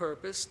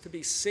single-purposed, to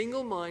be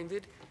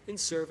single-minded in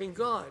serving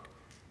God.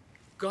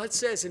 God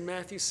says in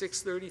Matthew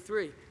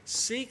 6:33,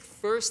 seek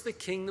first the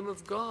kingdom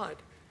of God.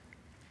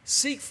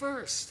 Seek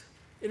first.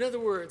 In other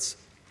words,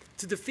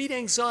 to defeat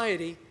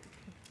anxiety,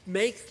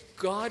 make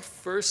God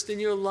first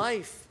in your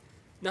life,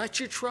 not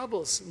your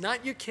troubles,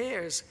 not your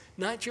cares,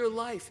 not your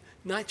life,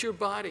 not your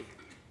body.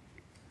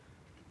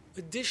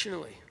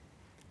 Additionally,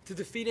 to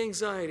defeat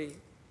anxiety,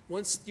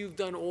 once you've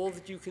done all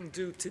that you can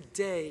do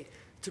today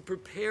to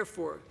prepare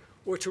for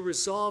or to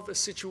resolve a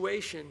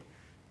situation,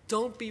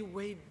 don't be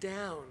weighed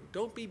down.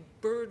 Don't be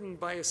burdened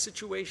by a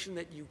situation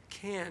that you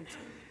can't,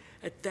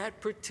 at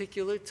that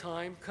particular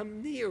time,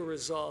 come near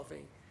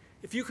resolving.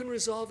 If you can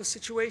resolve a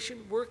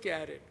situation, work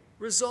at it.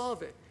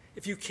 Resolve it.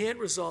 If you can't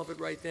resolve it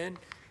right then,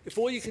 if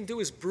all you can do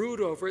is brood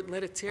over it and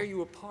let it tear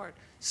you apart,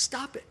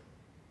 stop it.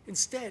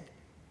 Instead,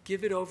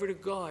 give it over to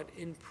God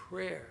in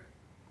prayer.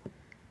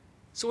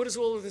 So what does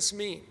all of this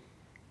mean?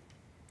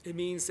 It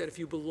means that if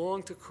you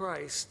belong to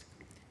Christ,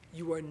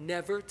 you are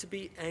never to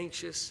be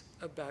anxious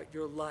about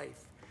your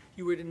life.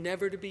 You are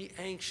never to be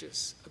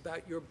anxious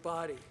about your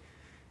body.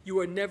 You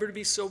are never to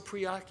be so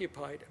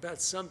preoccupied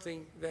about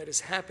something that is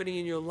happening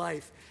in your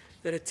life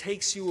that it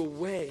takes you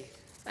away,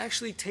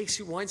 actually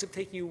winds up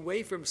taking you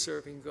away from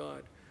serving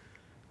God.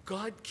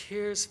 God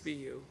cares for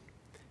you.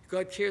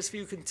 God cares for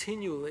you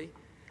continually.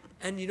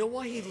 And you know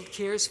why he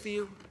cares for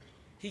you?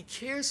 He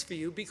cares for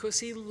you because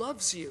he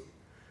loves you.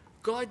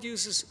 God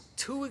uses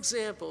two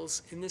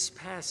examples in this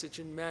passage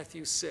in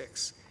Matthew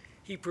 6.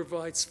 He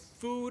provides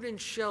food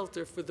and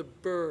shelter for the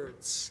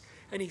birds,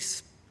 and he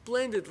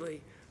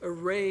splendidly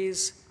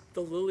arrays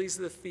the lilies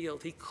of the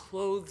field. He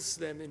clothes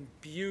them in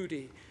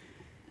beauty.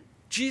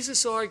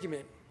 Jesus'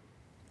 argument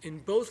in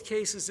both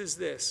cases is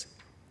this: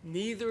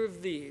 neither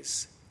of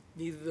these,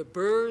 neither the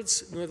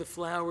birds nor the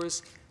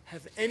flowers,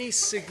 have any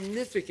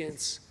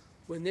significance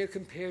when they're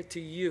compared to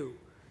you.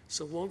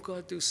 So won't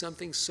God do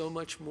something so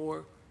much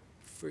more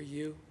for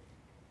you?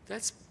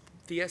 That's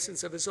the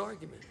essence of his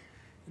argument.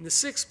 In the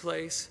sixth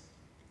place,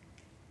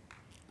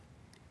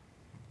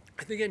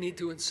 I think I need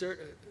to insert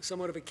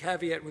somewhat of a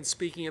caveat when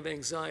speaking of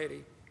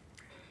anxiety.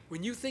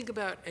 When you think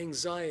about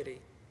anxiety,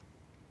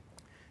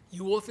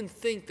 you often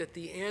think that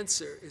the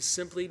answer is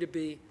simply to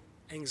be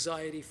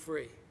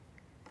anxiety-free.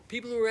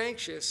 People who are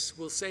anxious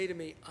will say to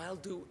me, I'll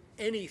do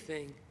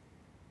anything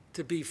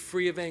to be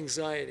free of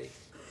anxiety.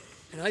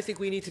 And I think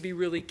we need to be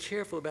really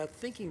careful about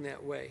thinking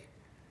that way.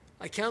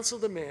 I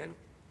counseled a man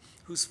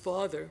whose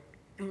father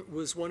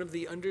was one of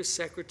the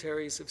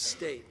undersecretaries of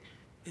state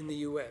in the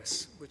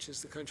U.S., which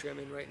is the country I'm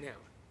in right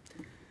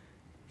now.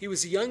 He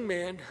was a young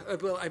man.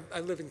 I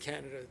live in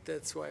Canada.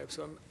 That's why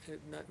I'm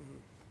not,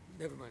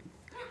 never mind.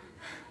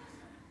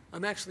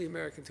 I'm actually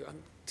American, too.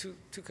 I'm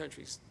two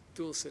countries,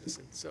 dual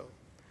citizen, so.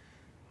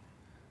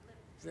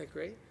 Isn't that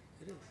great?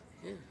 It is,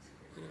 yeah.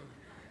 You know.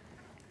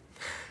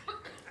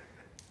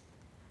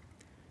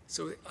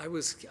 So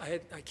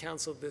I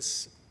counseled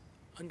this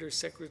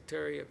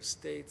Undersecretary of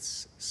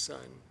State's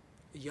son,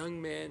 a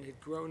young man who'd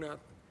grown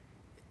up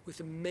with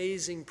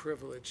amazing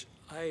privilege.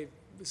 I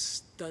was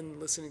stunned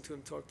listening to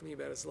him talk to me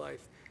about his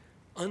life.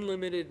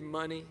 Unlimited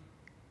money,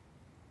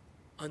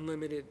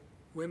 unlimited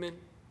women,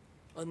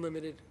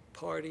 unlimited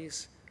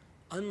parties,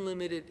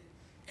 unlimited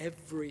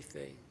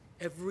everything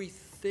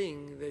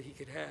that he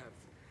could have.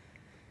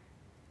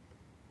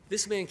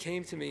 This man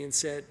came to me and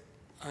said,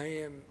 I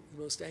am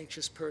the most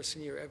anxious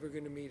person you're ever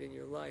going to meet in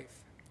your life.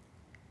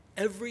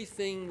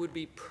 Everything would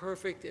be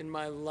perfect in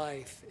my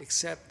life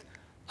except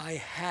I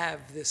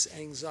have this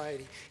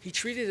anxiety. He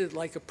treated it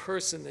like a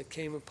person that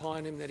came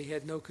upon him that he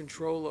had no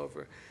control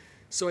over.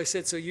 So I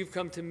said, so you've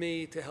come to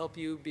me to help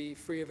you be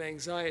free of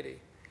anxiety?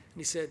 And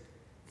he said,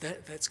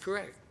 that's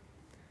correct.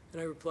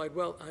 And I replied,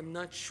 well, I'm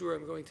not sure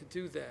I'm going to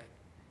do that.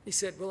 He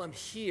said, well, I'm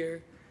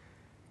here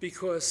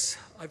because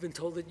I've been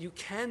told that you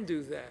can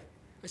do that.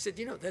 I said,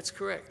 that's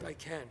correct, I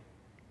can.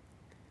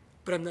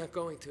 But I'm not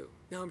going to.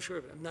 Now I'm sure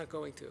of it, I'm not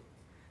going to.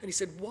 And he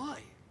said, why?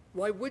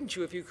 Why wouldn't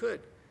you if you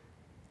could?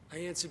 I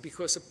answered,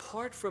 because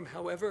apart from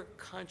however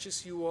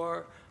conscious you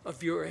are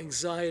of your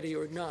anxiety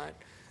or not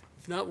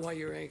why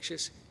you're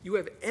anxious, you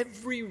have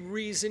every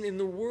reason in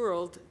the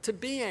world to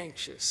be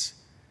anxious.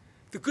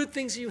 The good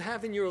things you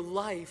have in your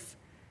life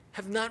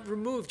have not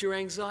removed your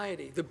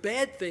anxiety. The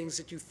bad things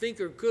that you think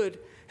are good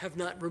have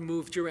not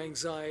removed your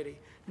anxiety.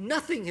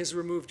 Nothing has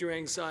removed your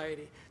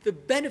anxiety. The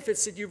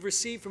benefits that you've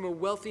received from a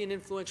wealthy and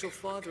influential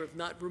father have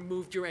not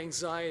removed your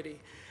anxiety.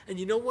 And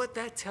you know what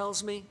that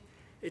tells me?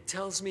 It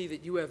tells me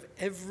that you have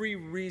every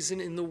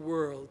reason in the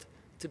world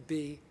to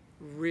be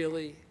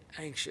really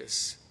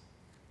anxious.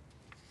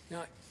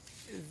 Now,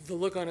 the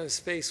look on his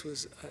face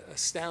was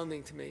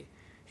astounding to me.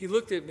 He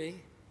looked at me,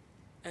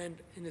 and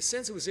in a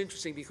sense it was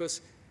interesting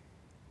because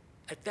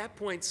at that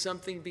point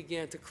something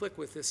began to click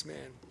with this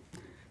man.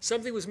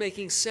 Something was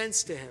making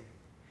sense to him.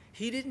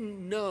 He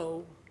didn't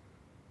know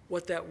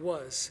what that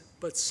was,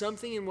 but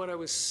something in what I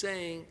was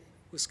saying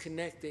was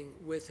connecting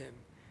with him.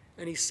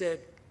 And he said,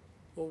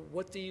 well,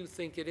 what do you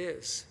think it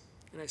is?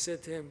 And I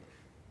said to him,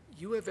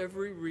 you have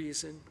every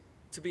reason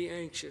to be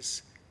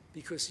anxious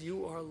because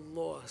you are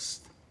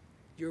lost.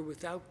 You're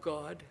without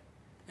God,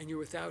 and you're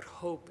without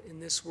hope in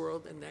this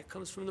world, and that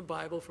comes from the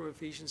Bible, from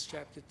Ephesians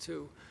chapter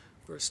 2,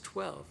 verse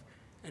 12.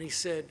 And he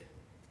said,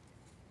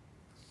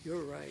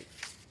 you're right.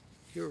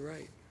 You're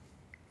right.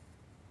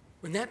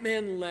 When that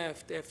man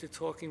left after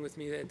talking with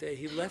me that day,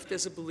 he left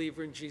as a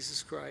believer in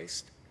Jesus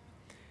Christ.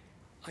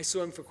 I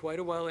saw him for quite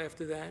a while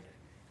after that.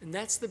 And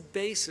that's the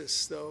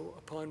basis, though,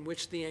 upon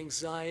which the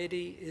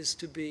anxiety is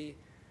to be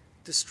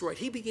destroyed.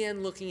 He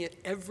began looking at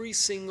every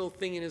single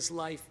thing in his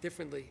life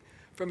differently,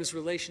 from his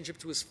relationship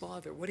to his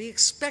father, what he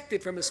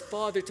expected from his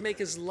father to make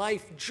his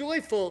life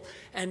joyful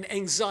and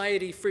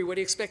anxiety-free, what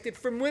he expected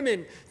from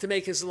women to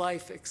make his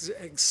life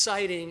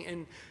exciting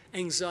and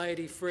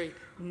anxiety-free.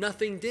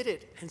 Nothing did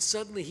it. And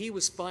suddenly he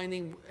was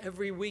finding,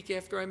 every week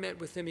after I met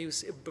with him,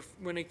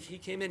 when he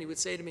came in, he would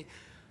say to me,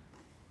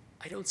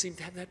 I don't seem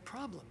to have that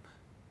problem.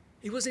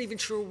 He wasn't even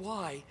sure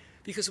why,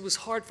 because it was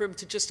hard for him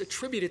to just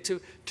attribute it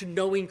to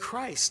knowing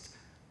Christ.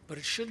 But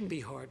it shouldn't be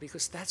hard,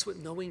 because that's what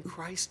knowing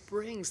Christ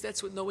brings.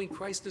 That's what knowing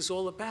Christ is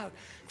all about.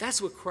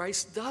 That's what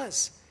Christ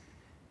does.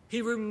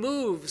 He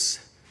removes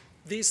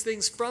these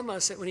things from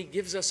us when he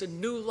gives us a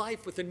new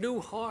life with a new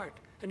heart,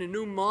 and a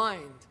new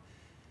mind.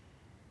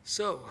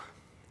 So,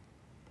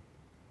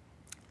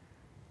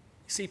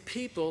 see,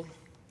 people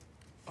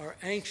are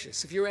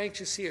anxious. If you're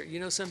anxious here, you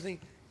know something?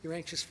 You're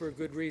anxious for a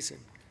good reason.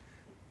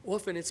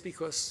 Often it's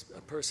because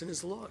a person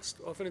is lost.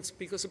 Often it's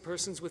because a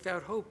person's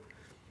without hope,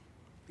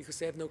 because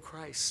they have no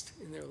Christ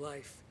in their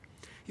life.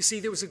 You see,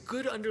 there was a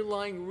good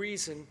underlying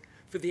reason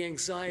for the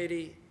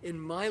anxiety in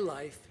my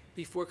life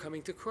before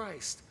coming to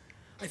Christ.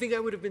 I think I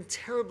would have been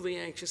terribly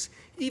anxious,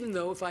 even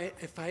though if I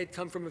had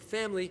come from a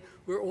family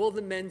where all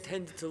the men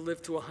tended to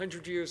live to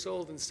 100 years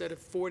old instead of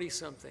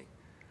 40-something.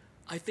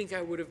 I think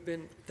I would have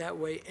been that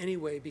way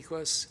anyway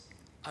because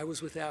I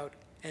was without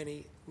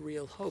any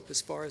real hope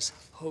as far as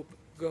hope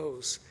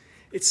goes.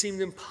 It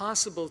seemed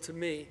impossible to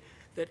me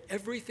that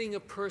everything a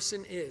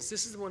person is,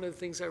 this is one of the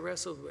things I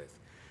wrestled with,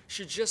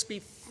 should just be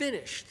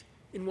finished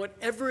in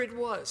whatever it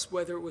was,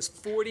 whether it was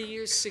 40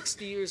 years,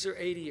 60 years, or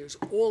 80 years.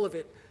 All of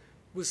it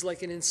was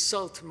like an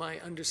insult to my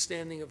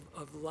understanding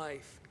of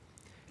life.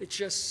 It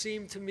just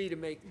seemed to me to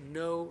make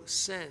no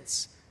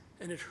sense,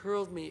 and it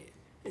hurled me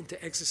into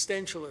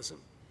existentialism,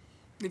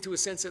 into a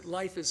sense that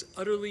life is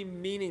utterly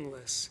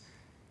meaningless.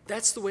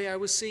 That's the way I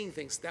was seeing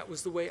things. That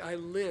was the way I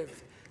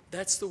lived.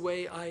 That's the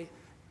way I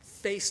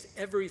faced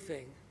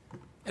everything.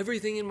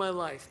 Everything in my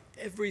life,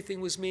 everything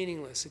was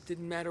meaningless. It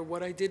didn't matter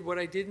what I did, what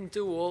I didn't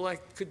do. All I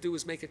could do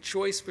was make a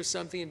choice for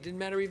something. It didn't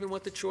matter even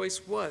what the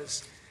choice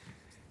was.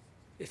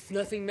 If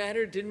nothing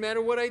mattered, it didn't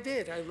matter what I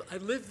did. I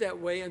lived that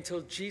way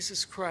until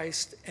Jesus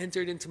Christ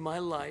entered into my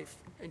life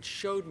and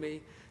showed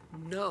me,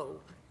 no,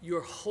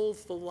 your whole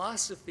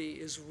philosophy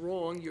is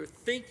wrong, your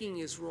thinking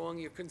is wrong,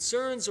 your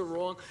concerns are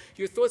wrong,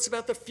 your thoughts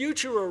about the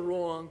future are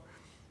wrong.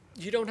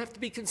 You don't have to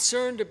be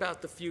concerned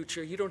about the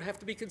future. You don't have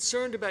to be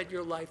concerned about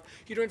your life.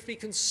 You don't have to be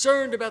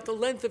concerned about the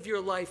length of your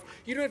life.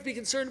 You don't have to be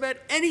concerned about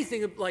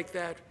anything like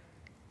that,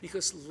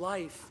 because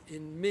life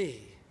in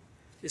me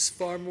is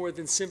far more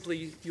than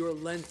simply your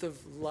length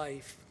of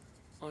life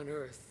on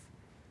earth.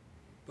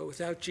 But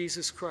without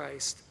Jesus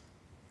Christ,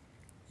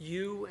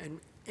 you and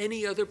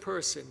any other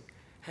person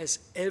has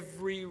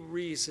every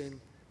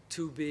reason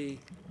to be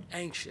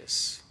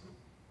anxious.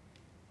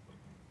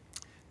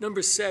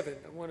 Number 7,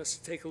 I want us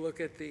to take a look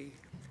at the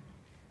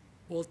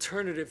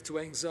alternative to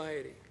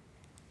anxiety.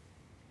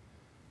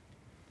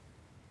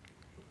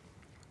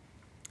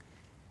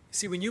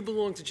 See, when you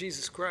belong to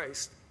Jesus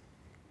Christ,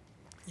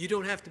 you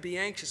don't have to be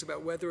anxious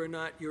about whether or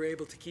not you're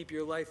able to keep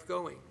your life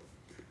going.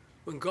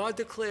 When God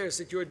declares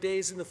that your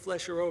days in the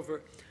flesh are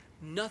over,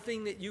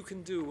 nothing that you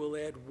can do will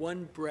add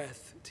one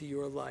breath to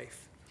your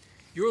life.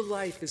 Your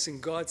life is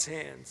in God's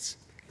hands,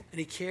 and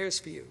He cares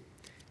for you.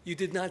 You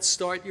did not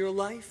start your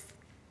life.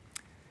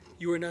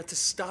 You are not to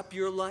stop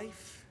your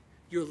life.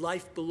 Your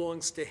life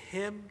belongs to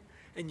Him,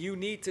 and you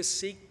need to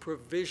seek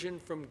provision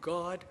from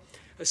God,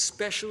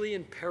 especially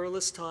in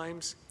perilous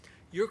times.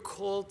 You're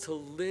called to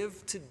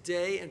live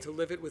today and to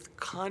live it with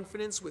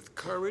confidence, with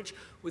courage,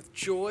 with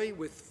joy,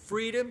 with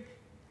freedom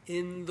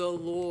in the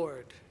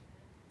Lord.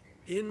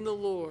 In the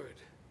Lord.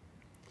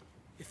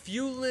 If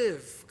you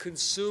live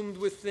consumed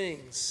with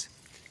things,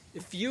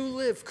 if you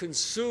live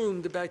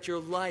consumed about your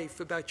life,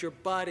 about your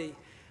body,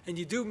 and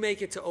you do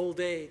make it to old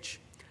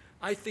age,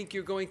 I think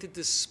you're going to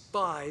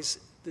despise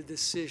the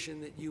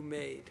decision that you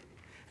made.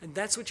 And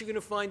that's what you're going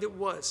to find it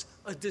was,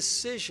 a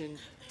decision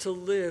to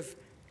live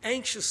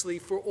anxiously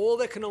for all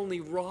that can only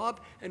rob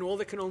and all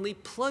that can only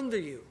plunder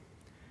you.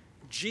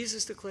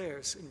 Jesus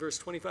declares in verse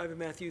 25 of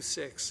Matthew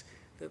 6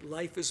 that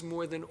life is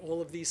more than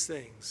all of these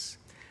things.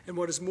 And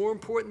what is more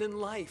important than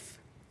life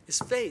is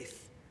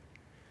faith.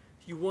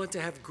 You want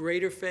to have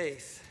greater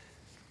faith.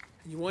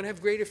 And you want to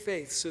have greater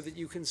faith so that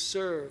you can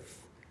serve.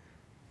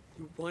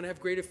 You want to have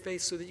greater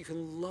faith so that you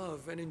can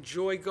love and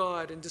enjoy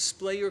God and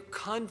display your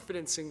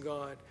confidence in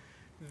God.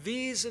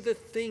 These are the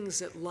things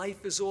that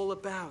life is all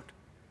about.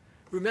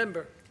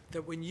 Remember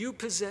that when you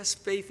possess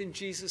faith in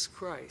Jesus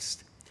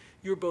Christ,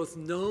 you're both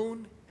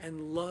known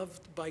and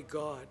loved by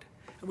God.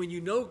 And when you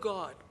know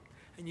God,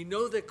 and you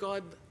know that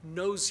God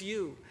knows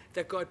you,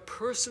 that God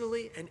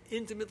personally and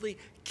intimately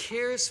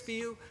cares for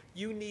you,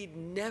 you need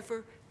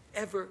never,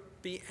 ever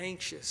be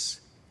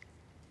anxious.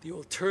 The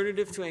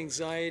alternative to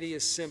anxiety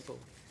is simple.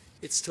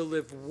 It's to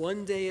live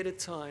one day at a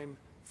time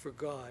for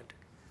God.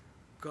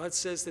 God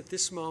says that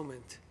this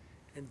moment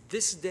and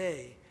this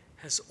day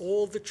has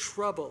all the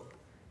trouble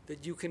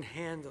that you can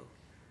handle.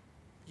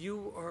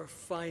 You are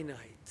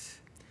finite,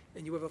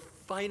 and you have a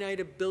finite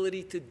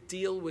ability to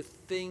deal with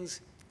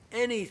things,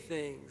 any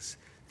things.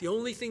 The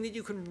only thing that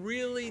you can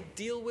really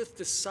deal with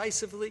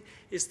decisively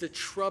is the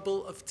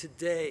trouble of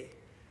today.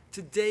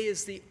 Today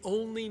is the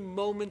only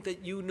moment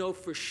that you know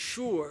for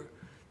sure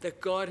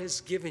that God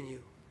has given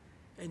you.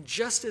 And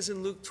just as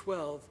in Luke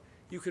 12,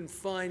 you can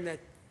find that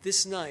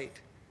this night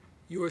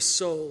your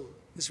soul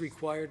is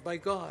required by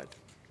God.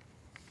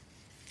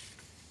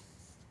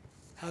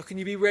 How can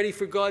you be ready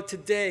for God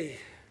today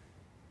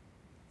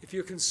if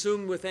you're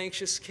consumed with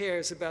anxious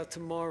cares about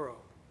tomorrow?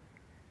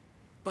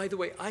 By the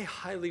way, I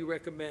highly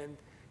recommend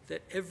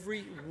that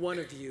every one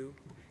of you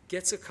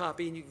gets a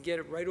copy, and you can get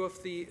it right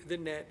off the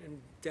net and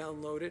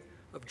download it,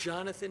 of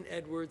Jonathan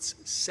Edwards'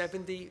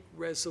 70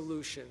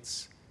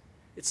 resolutions.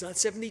 It's not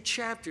 70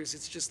 chapters,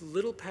 it's just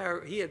little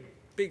he had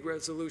big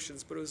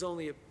resolutions, but it was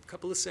only a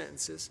couple of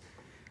sentences.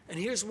 And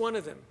here's one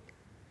of them.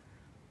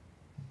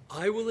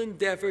 I will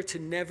endeavor to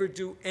never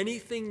do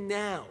anything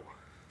now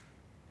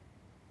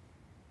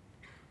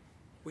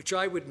which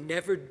I would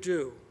never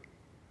do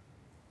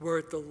were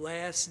it the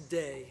last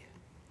day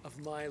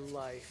of my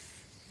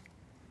life.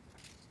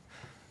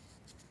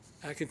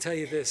 I can tell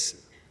you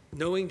this,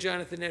 knowing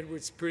Jonathan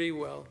Edwards pretty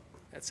well,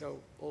 that's how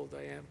old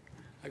I am.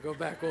 I go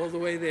back all the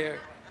way there.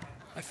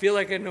 I feel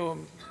like I know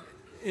him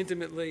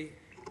intimately.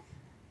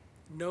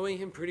 Knowing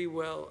him pretty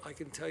well, I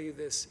can tell you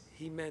this,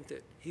 he meant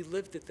it. He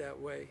lived it that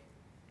way.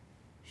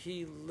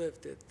 He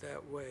lived it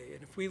that way.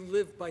 And if we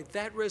live by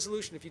that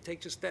resolution, if you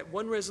take just that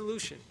one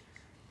resolution,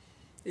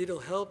 it'll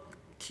help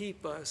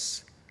keep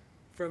us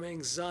from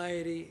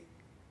anxiety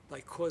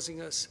by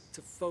causing us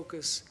to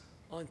focus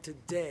on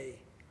today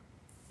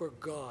for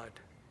God.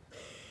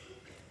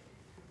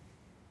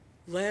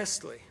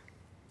 Lastly,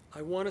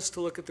 I want us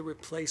to look at the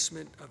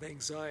replacement of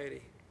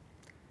anxiety,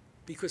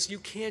 because you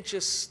can't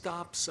just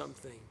stop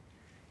something.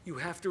 You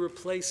have to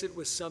replace it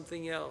with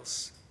something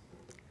else.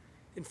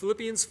 In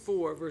Philippians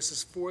 4,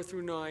 verses 4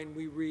 through 9,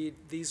 we read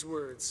these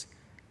words,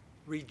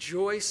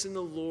 "Rejoice in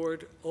the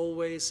Lord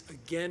always.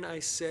 Again I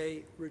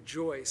say,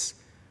 rejoice.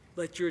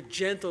 Let your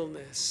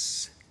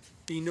gentleness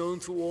be known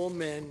to all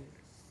men,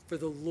 for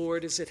the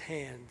Lord is at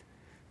hand.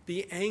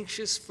 Be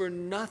anxious for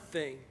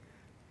nothing,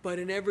 but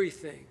in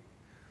everything,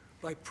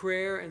 by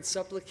prayer and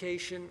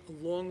supplication,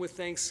 along with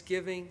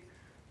thanksgiving,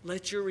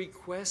 let your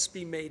requests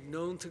be made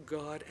known to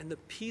God, and the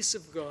peace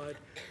of God,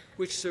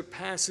 which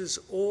surpasses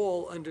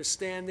all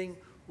understanding,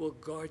 will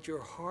guard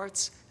your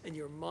hearts and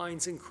your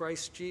minds in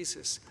Christ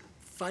Jesus.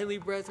 Finally,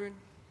 brethren,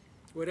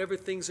 whatever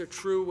things are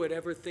true,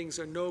 whatever things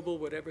are noble,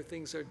 whatever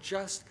things are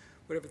just,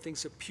 whatever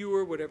things are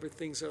pure, whatever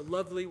things are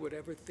lovely,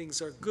 whatever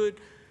things are good,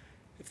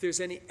 if there's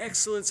any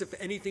excellence, if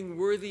anything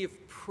worthy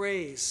of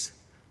praise,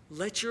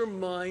 let your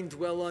mind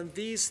dwell on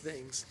these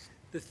things,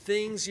 the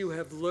things you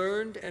have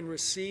learned and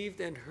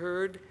received and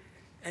heard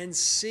and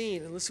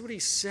seen." And listen what he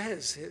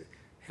says,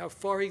 how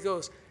far he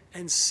goes.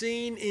 "And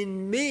seen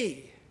in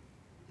me."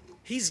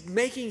 He's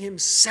making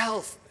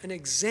himself an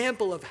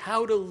example of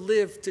how to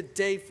live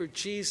today for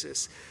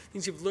Jesus.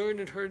 Things you've learned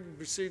and heard and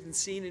received and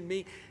seen in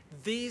me,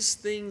 these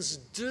things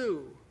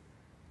do,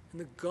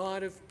 and the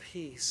God of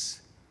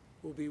peace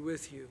will be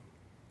with you.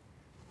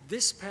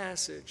 This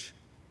passage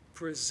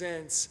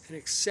presents an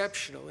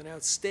exceptional and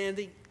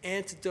outstanding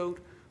antidote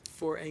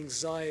for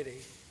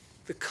anxiety.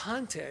 The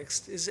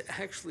context is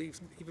actually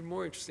even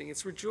more interesting.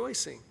 It's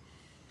rejoicing.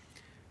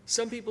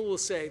 Some people will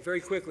say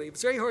very quickly,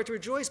 it's very hard to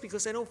rejoice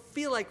because I don't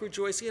feel like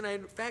rejoicing, and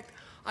in fact,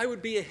 I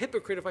would be a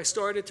hypocrite if I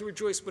started to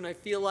rejoice when I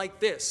feel like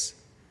this.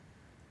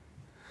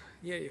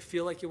 Yeah, you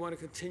feel like you want to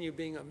continue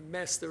being a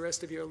mess the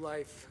rest of your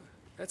life.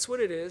 That's what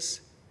it is.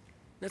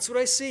 That's what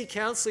I see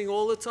counseling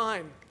all the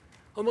time.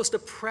 Almost a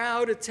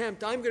proud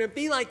attempt. I'm going to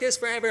be like this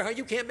forever.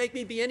 You can't make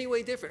me be any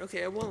way different.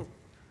 Okay, I won't.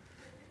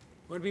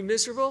 Want to be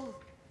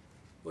miserable?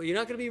 Well, you're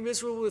not going to be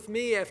miserable with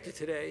me after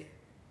today.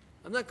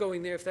 I'm not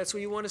going there. If that's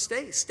where you want to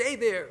stay, stay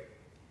there.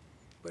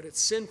 But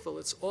it's sinful,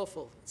 it's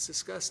awful, it's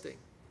disgusting.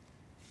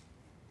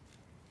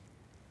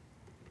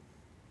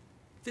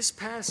 This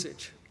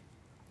passage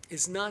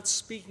is not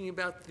speaking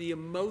about the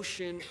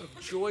emotion of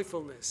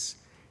joyfulness.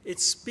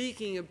 It's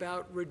speaking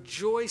about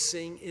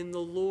rejoicing in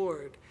the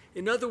Lord.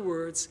 In other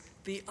words,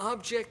 the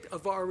object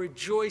of our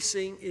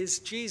rejoicing is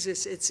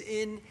Jesus. It's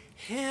in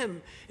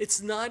Him. It's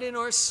not in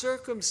our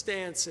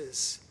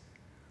circumstances.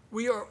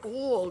 We are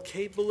all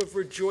capable of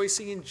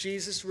rejoicing in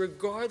Jesus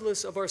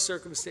regardless of our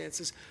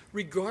circumstances,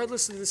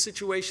 regardless of the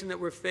situation that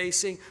we're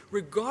facing,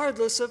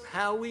 regardless of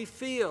how we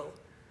feel.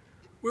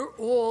 We're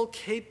all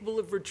capable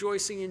of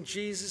rejoicing in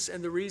Jesus,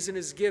 and the reason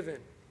is given.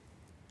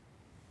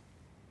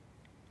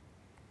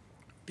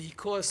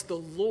 Because the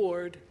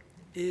Lord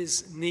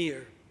is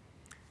near.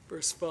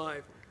 Verse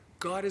 5,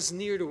 God is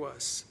near to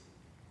us.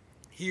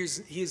 He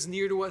is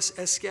near to us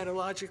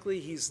eschatologically.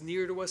 He's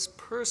near to us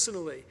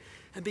personally.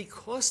 And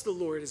because the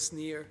Lord is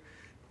near,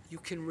 you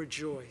can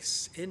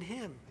rejoice in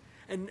Him.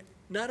 And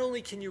not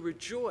only can you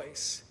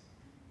rejoice,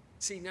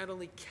 not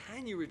only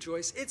can you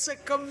rejoice, it's a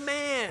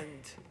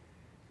command.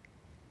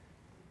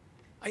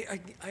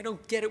 I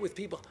don't get it with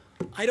people.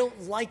 I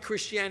don't like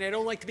Christianity. I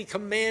don't like to be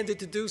commanded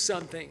to do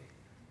something.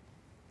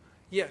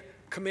 Yeah,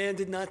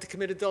 commanded not to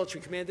commit adultery,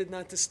 commanded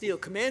not to steal,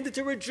 commanded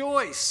to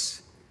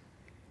rejoice.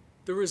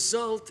 The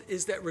result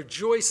is that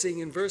rejoicing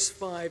in verse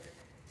 5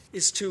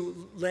 is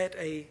to let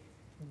a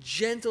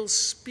gentle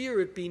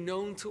spirit be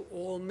known to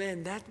all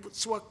men.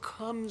 That's what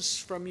comes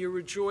from your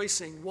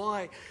rejoicing.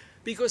 Why?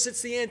 Because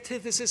it's the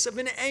antithesis of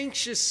an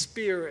anxious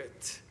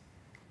spirit.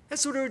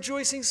 That's what a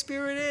rejoicing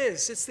spirit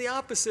is. It's the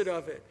opposite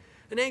of it.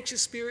 An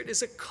anxious spirit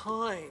is a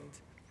kind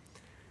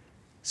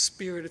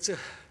spirit.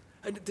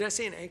 Did I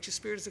say an anxious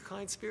spirit is a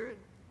kind spirit?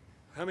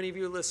 How many of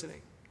you are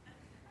listening?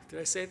 Did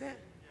I say that?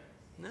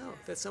 No,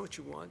 that's not what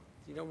you want.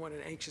 You don't want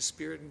an anxious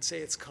spirit and say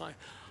it's kind.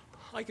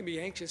 I can be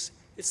anxious.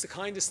 it's the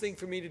kindest thing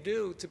for me to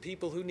do to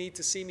people who need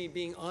to see me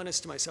being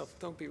honest to myself.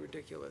 Don't be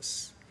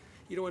ridiculous.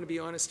 You don't want to be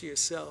honest to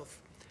yourself.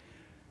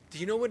 Do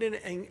you know what an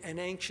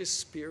anxious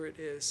spirit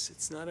is?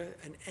 It's not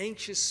an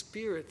anxious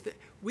spirit.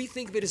 We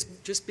think of it as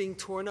just being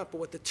torn up, but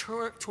what the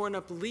torn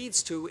up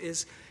leads to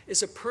is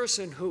a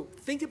person who,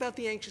 think about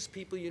the anxious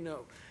people you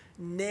know,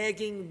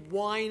 nagging,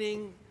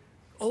 whining,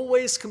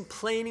 always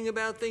complaining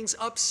about things,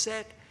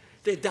 upset.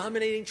 They're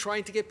dominating,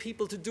 trying to get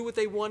people to do what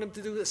they want them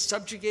to do, a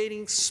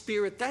subjugating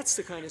spirit. That's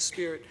the kind of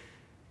spirit.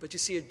 But you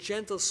see, a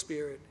gentle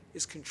spirit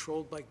is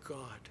controlled by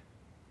God.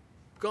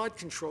 God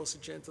controls a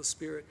gentle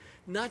spirit,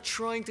 not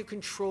trying to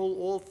control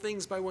all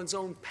things by one's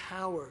own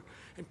power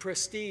and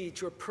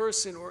prestige or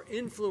person or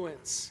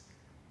influence.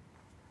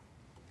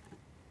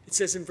 It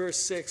says in verse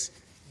 6,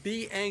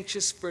 be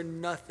anxious for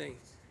nothing.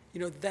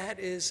 You know, that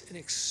is an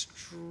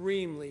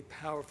extremely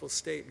powerful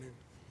statement.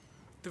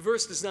 The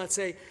verse does not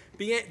say,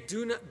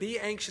 do not be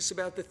anxious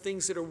about the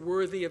things that are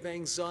worthy of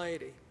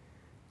anxiety.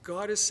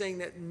 God is saying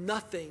that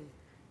nothing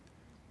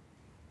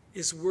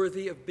is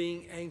worthy of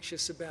being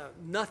anxious about.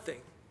 Nothing.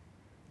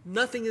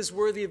 Nothing is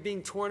worthy of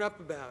being torn up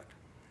about.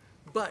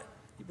 But,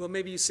 well,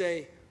 maybe you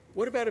say,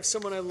 what about if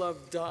someone I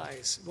love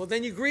dies? Well,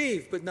 then you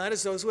grieve, but not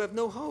as those who have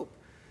no hope.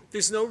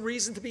 There's no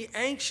reason to be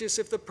anxious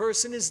if the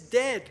person is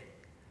dead.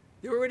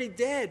 They're already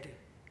dead.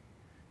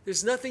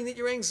 There's nothing that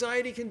your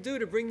anxiety can do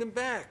to bring them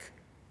back.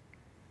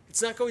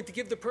 It's not going to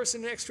give the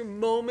person an extra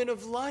moment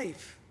of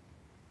life.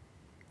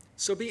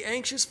 So be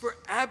anxious for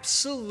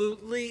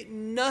absolutely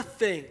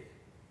nothing.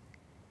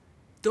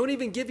 Don't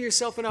even give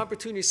yourself an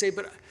opportunity to say,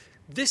 but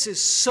this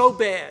is so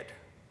bad.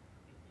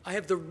 I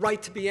have the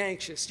right to be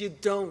anxious. You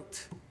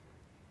don't.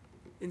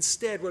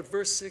 Instead, what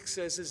verse 6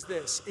 says is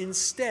this.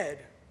 Instead,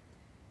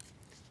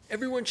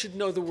 everyone should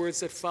know the words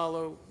that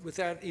follow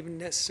without even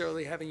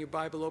necessarily having your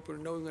Bible open or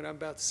knowing what I'm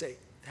about to say.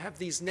 Have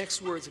these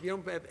next words. If you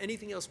don't have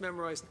anything else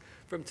memorized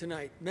from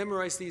tonight,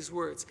 memorize these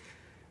words.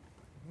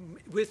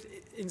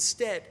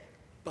 Instead,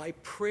 by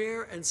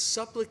prayer and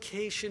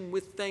supplication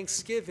with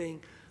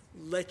thanksgiving,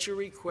 let your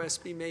requests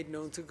be made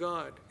known to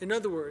God. In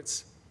other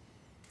words,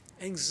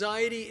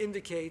 anxiety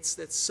indicates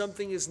that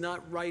something is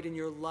not right in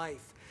your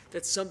life,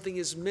 that something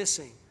is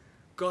missing.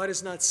 God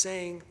is not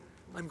saying,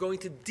 I'm going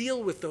to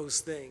deal with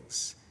those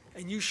things,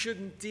 and you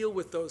shouldn't deal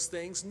with those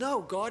things.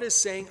 No, God is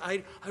saying,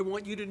 I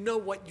want you to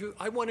know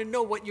I want to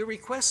know what your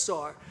requests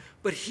are.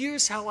 But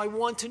here's how I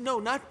want to know,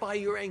 not by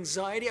your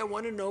anxiety, I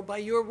want to know by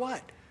your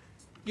what?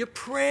 Your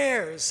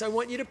prayers. I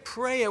want you to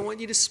pray. I want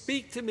you to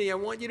speak to me. I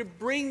want you to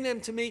bring them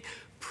to me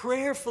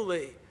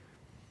prayerfully.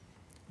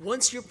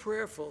 Once you're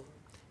prayerful,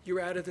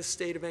 you're out of the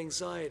state of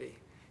anxiety.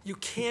 You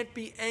can't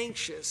be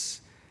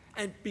anxious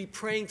and be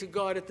praying to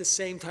God at the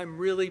same time,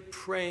 really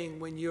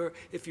praying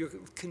if you're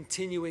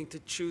continuing to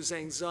choose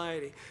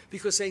anxiety.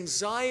 Because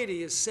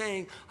anxiety is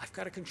saying, I've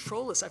got to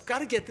control this. I've got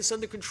to get this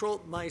under control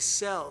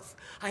myself.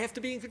 I have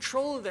to be in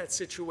control of that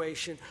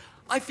situation.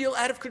 I feel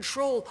out of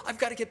control. I've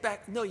got to get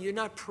back. No, you're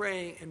not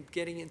praying and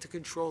getting into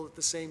control at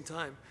the same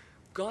time.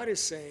 God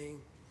is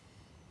saying,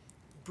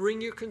 bring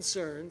your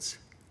concerns,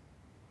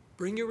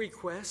 bring your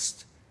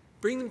requests,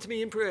 bring them to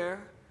me in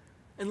prayer,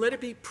 and let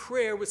it be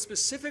prayer with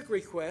specific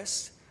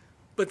requests.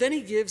 But then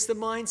he gives the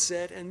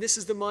mindset, and this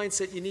is the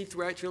mindset you need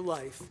throughout your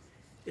life.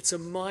 It's a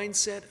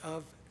mindset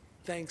of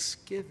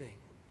thanksgiving.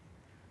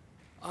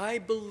 I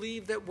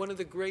believe that one of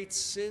the great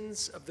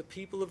sins of the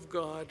people of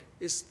God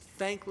is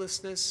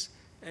thanklessness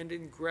and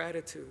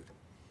ingratitude.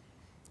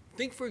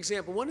 Think, for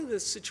example, one of the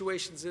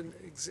situations in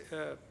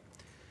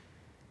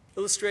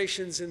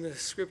illustrations in the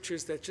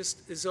scriptures that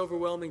just is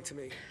overwhelming to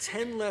me.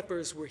 10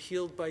 lepers were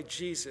healed by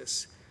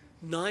Jesus.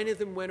 9 of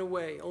them went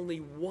away. Only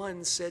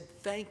 1 said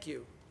thank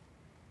you.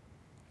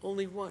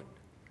 Only 1.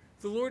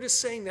 The Lord is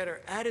saying that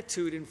our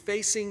attitude in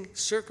facing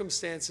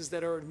circumstances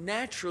that are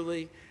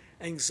naturally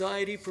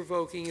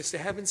anxiety-provoking is to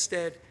have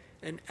instead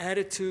an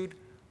attitude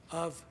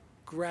of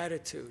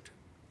gratitude.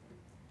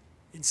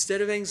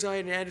 Instead of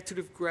anxiety, an attitude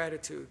of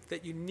gratitude,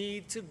 that you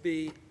need to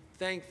be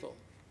thankful.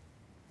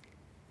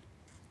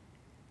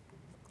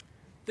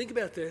 Think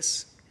about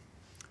this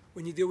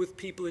when you deal with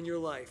people in your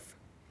life.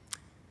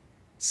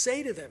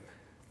 Say to them,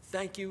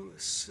 thank you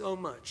so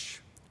much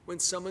when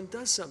someone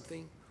does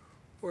something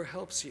or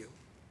helps you.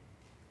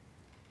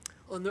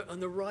 On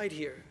the ride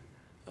here,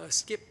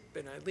 Skip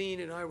and Eileen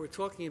and I were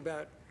talking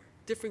about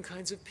different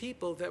kinds of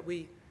people that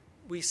we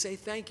say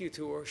thank you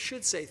to or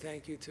should say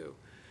thank you to.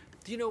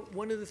 Do you know,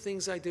 one of the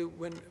things I do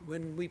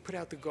when we put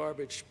out the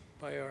garbage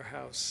by our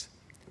house,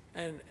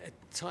 and at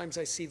times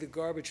I see the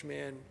garbage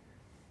man,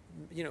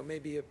 you know,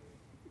 maybe a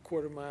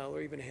quarter mile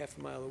or even a half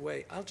a mile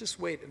away, I'll just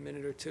wait a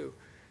minute or two.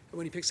 And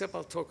when he picks up,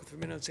 I'll talk with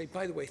him and say,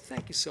 by the way,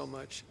 thank you so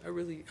much. I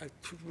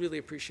really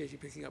appreciate you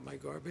picking up my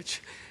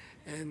garbage.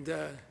 And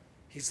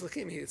he's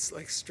looking at me. It's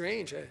like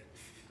strange.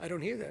 I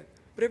don't hear that.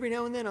 But every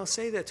now and then I'll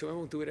say that to him. I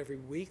won't do it every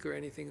week or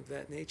anything of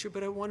that nature,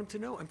 but I want him to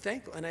know I'm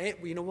thankful. And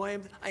you know why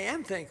I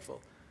am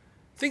thankful?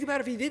 Think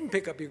about if he didn't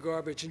pick up your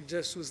garbage and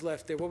just was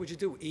left there. What would you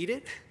do? Eat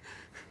it?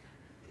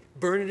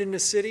 Burn it in the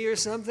city or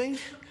something?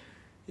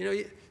 You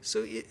know,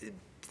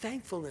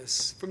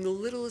 thankfulness, from the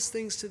littlest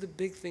things to the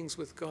big things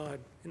with God,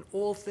 and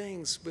all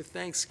things with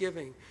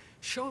thanksgiving.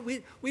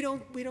 We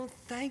don't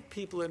thank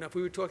people enough.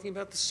 We were talking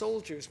about the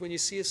soldiers. When you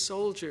see a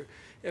soldier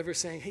ever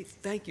saying, hey,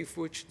 thank you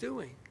for what you're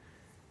doing,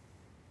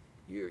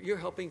 you're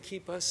helping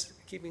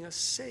keeping us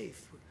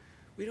safe.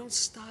 We don't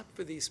stop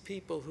for these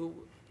people who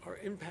are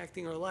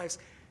impacting our lives.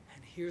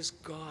 And here's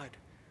God,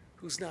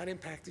 who's not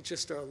impacted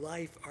just our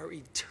life, our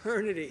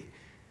eternity.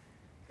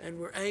 And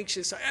we're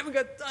anxious. I haven't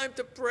got time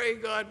to pray,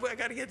 God. I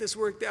got to get this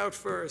worked out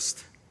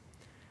first.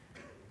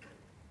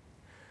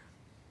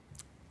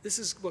 This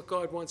is what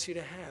God wants you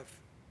to have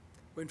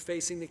when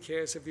facing the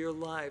cares of your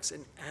lives,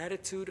 an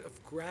attitude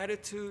of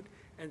gratitude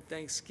and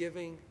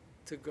thanksgiving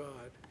to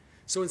God.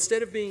 So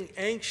instead of being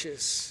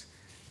anxious,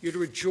 you're to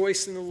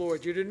rejoice in the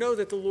Lord. You're to know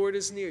that the Lord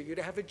is near. You're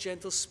to have a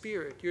gentle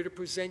spirit. You're to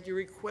present your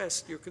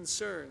requests, your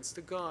concerns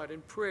to God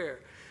in prayer.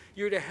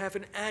 You're to have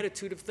an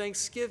attitude of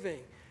thanksgiving.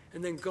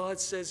 And then God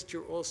says that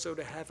you're also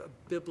to have a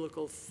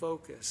biblical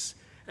focus.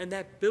 And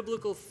that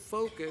biblical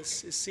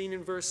focus is seen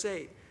in verse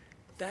 8.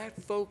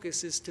 That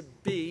focus is to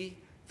be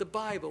the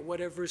Bible,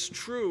 whatever is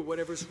true,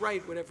 whatever is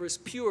right, whatever is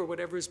pure,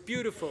 whatever is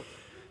beautiful.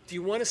 Do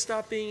you want to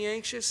stop being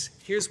anxious?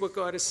 Here's what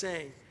God is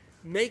saying.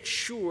 Make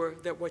sure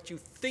that what you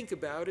think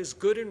about is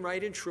good and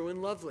right and true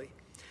and lovely.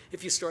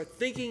 If you start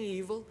thinking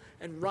evil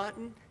and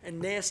rotten and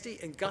nasty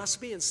and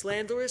gossipy and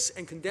slanderous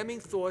and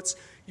condemning thoughts,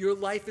 your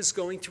life is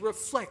going to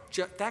reflect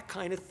that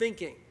kind of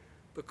thinking.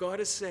 But God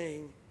is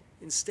saying,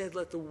 instead,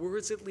 let the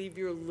words that leave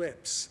your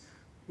lips,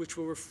 which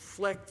will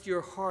reflect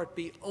your heart,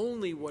 be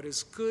only what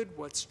is good,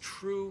 what's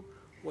true,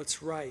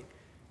 what's right.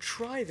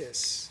 Try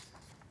this.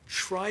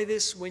 Try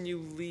this when you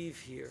leave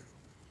here.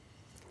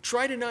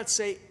 Try to not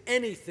say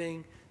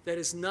anything that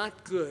is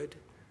not good,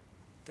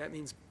 that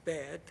means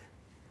bad,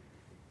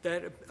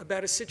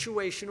 about a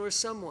situation or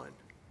someone.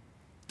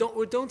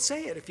 Don't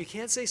say it. If you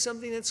can't say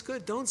something that's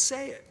good, don't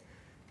say it.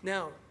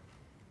 Now,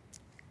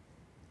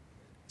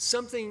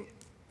 something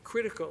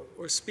critical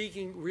or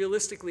speaking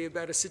realistically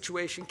about a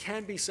situation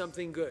can be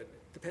something good.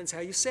 Depends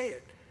how you say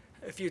it.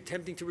 If you're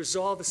attempting to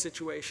resolve a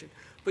situation.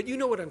 But you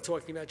know what I'm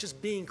talking about,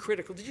 just being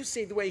critical. Did you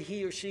say the way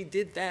he or she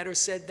did that or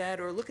said that,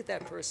 or look at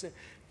that person?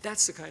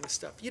 That's the kind of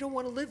stuff. You don't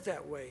want to live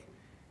that way.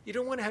 You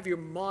don't want to have your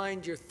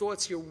mind, your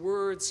thoughts, your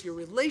words, your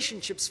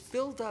relationships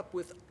filled up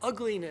with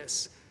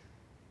ugliness.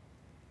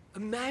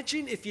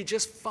 Imagine if you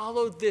just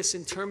followed this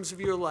in terms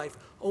of your life.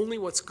 Only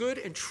what's good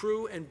and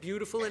true and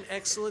beautiful and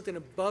excellent and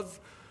above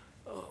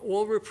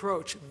all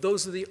reproach.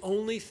 Those are the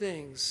only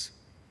things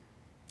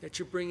that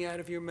you bring out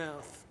of your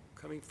mouth,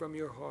 coming from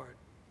your heart.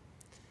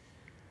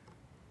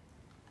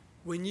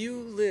 When you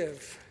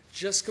live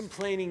just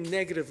complaining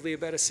negatively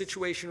about a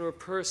situation or a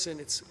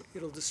person,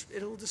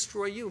 it'll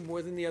destroy you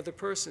more than the other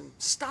person.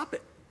 Stop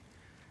it.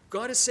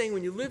 God is saying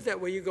when you live that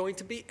way, you're going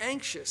to be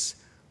anxious.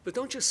 But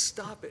don't just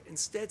stop it.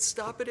 Instead,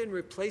 stop it and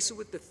replace it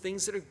with the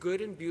things that are good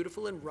and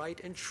beautiful and right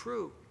and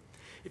true.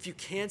 If you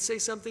can't say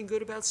something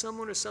good about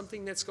someone or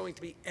something that's going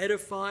to be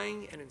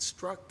edifying and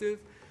instructive,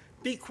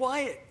 be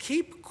quiet.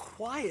 Keep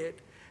quiet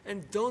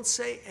and don't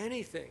say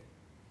anything.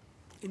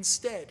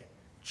 Instead,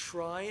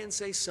 try and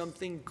say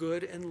something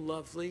good and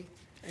lovely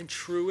and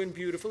true and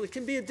beautiful. It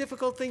can be a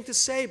difficult thing to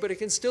say, but it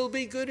can still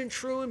be good and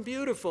true and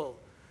beautiful.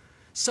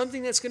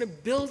 Something that's going to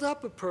build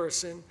up a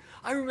person.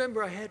 I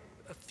remember I had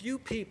a few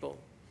people,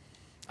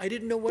 I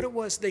didn't know what it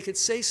was. They could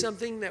say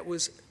something that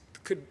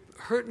could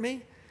hurt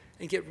me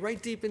and get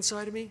right deep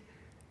inside of me,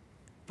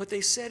 but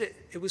they said it.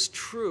 It was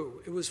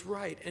true. It was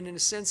right, and in a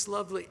sense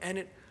lovely.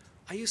 And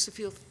I used to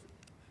feel,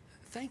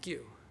 thank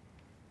you.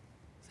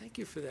 Thank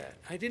you for that.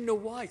 I didn't know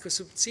why, because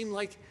it seemed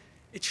like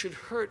it should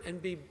hurt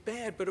and be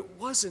bad, but it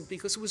wasn't,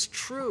 because it was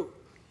true.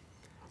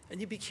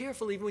 And you be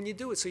careful even when you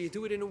do it, so you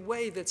do it in a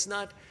way that's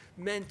not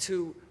meant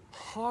to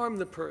harm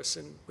the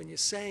person when you're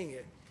saying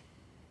it.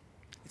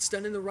 It's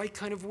done in the right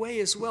kind of way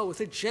as well, with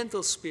a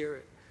gentle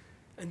spirit.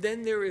 And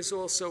then there is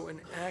also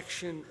an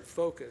action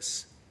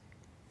focus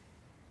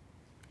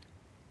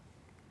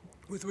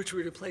with which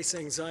we replace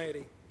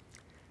anxiety.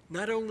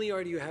 Not only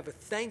are you have a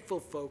thankful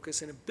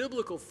focus and a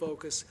biblical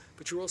focus,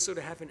 but you're also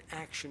to have an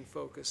action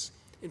focus.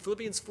 In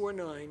Philippians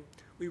 4:9,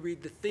 we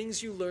read, "The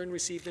things you learned,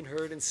 received, and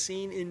heard, and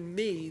seen in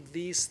me,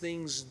 these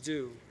things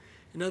do."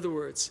 In other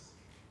words,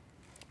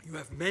 you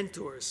have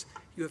mentors,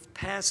 you have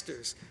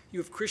pastors, you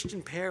have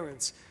Christian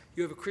parents,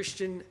 you have a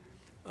Christian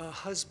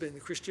husband, a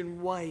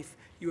Christian wife,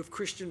 you have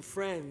Christian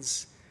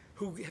friends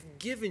who have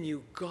given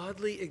you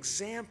godly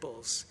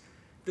examples.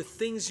 The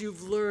things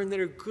you've learned that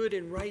are good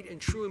and right and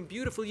true and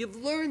beautiful, you've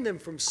learned them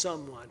from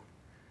someone.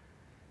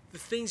 The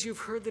things you've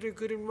heard that are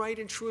good and right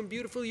and true and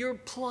beautiful, you're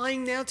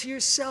applying now to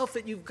yourself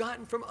that you've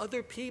gotten from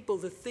other people.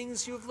 The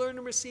things you've learned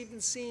and received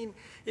and seen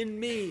in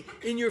me,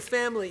 in your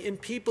family, in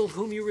people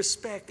whom you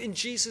respect, in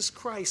Jesus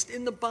Christ,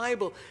 in the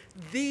Bible.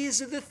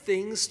 These are the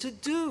things to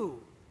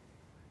do.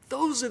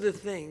 Those are the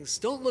things.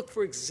 Don't look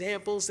for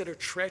examples that are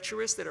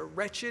treacherous, that are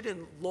wretched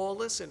and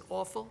lawless and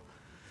awful.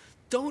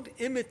 Don't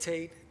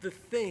imitate the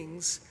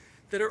things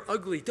that are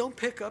ugly. Don't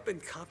pick up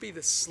and copy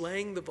the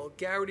slang, the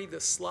vulgarity, the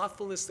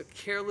slothfulness, the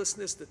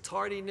carelessness, the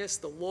tardiness,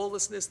 the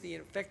lawlessness, the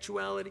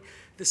ineffectuality,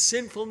 the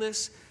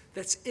sinfulness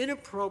that's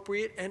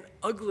inappropriate and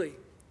ugly.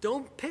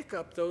 Don't pick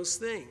up those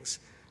things.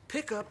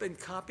 Pick up and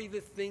copy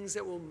the things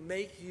that will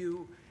make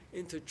you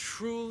into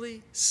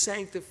truly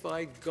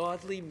sanctified,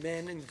 godly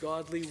men and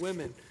godly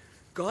women.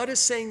 God is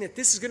saying that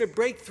this is going to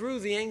break through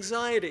the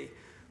anxiety.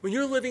 When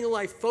you're living a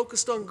life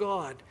focused on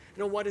God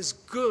and on what is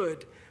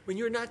good, when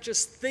you're not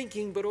just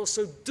thinking but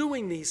also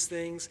doing these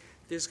things,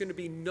 there's going to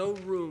be no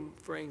room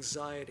for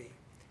anxiety.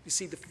 You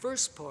see, the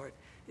first part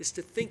is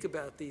to think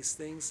about these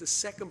things. The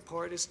second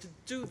part is to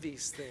do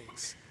these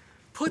things.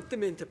 Put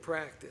them into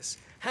practice.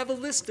 Have a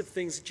list of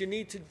things that you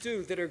need to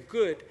do that are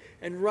good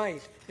and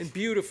right and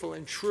beautiful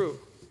and true.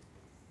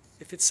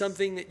 If it's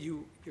something that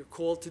you're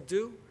called to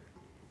do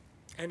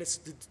and it's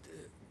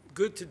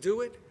good to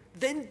do it,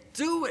 then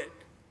do it.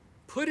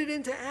 Put it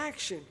into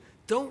action.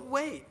 Don't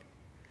wait.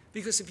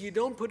 Because if you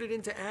don't put it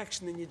into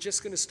action, then you're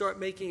just going to start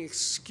making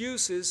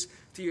excuses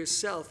to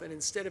yourself. And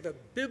instead of a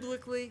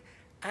biblically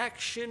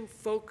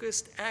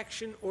action-focused,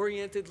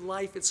 action-oriented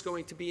life, it's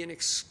going to be an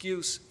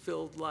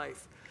excuse-filled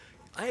life.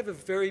 I have a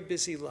very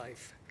busy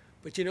life.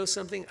 But you know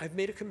something? I've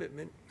made a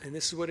commitment, and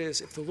this is what it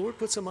is. If the Lord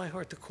puts on my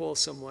heart to call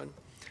someone,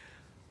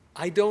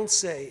 I don't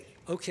say,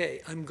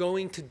 okay, I'm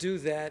going to do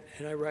that,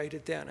 and I write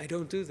it down. I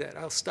don't do that.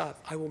 I'll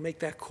stop. I will make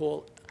that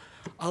call.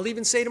 I'll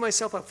even say to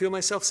myself, I'll feel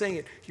myself saying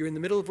it, you're in the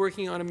middle of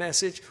working on a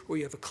message, or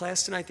you have a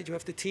class tonight that you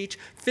have to teach,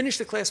 finish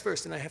the class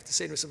first. And I have to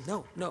say to myself,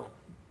 no,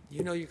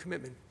 you know your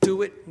commitment.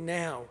 Do it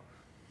now.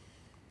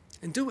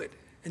 And do it.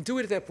 And do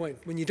it at that point.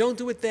 When you don't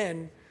do it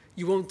then,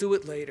 you won't do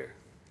it later.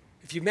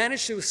 If you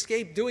manage to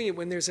escape doing it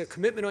when there's a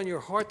commitment on your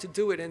heart to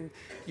do it, and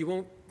you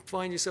won't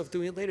find yourself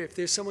doing it later. If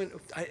there's someone,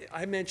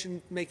 I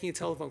mentioned making a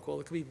telephone call.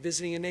 It could be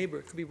visiting a neighbor.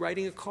 It could be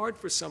writing a card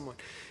for someone.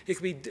 It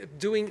could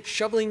be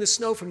shoveling the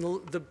snow from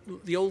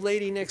the old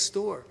lady next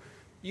door.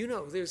 You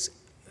know, there's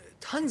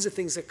tons of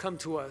things that come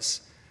to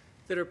us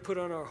that are put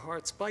on our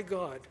hearts by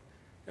God,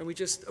 and we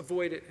just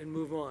avoid it and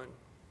move on.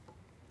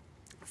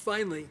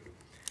 Finally,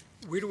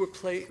 we're to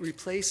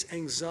replace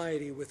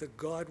anxiety with a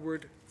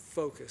Godward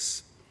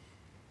focus.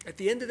 At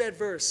the end of that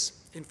verse,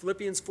 in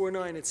Philippians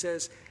 4:9, it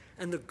says,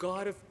 and the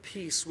God of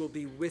peace will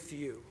be with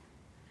you.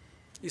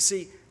 You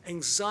see,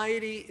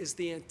 anxiety is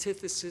the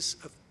antithesis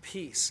of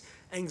peace.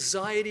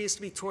 Anxiety is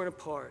to be torn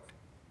apart.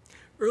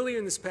 Earlier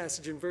in this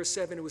passage, in verse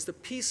 7, it was the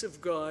peace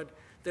of God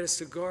that is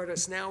to guard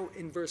us. Now,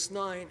 in verse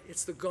 9,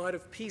 it's the God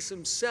of peace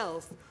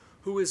himself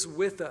who is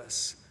with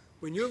us.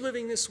 When you're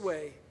living this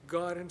way,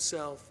 God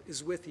himself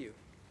is with you.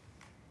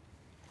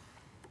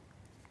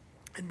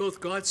 And both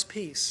God's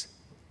peace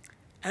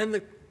and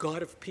the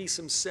God of peace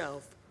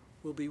himself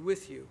will be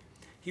with you.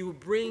 He will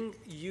bring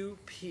you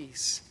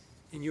peace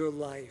in your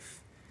life.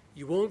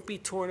 You won't be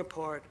torn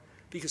apart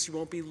because you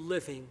won't be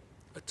living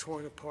a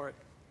torn apart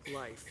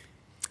life.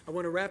 I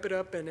want to wrap it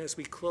up, and as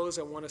we close,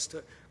 I want us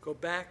to go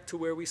back to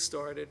where we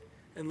started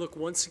and look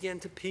once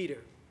again to Peter,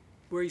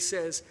 where he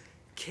says,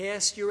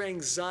 cast your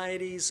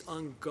anxieties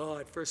on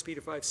God, 1 Peter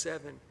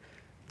 5:7.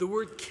 The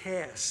word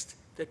cast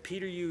that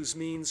Peter used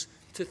means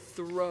to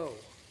throw.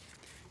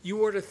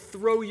 You are to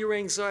throw your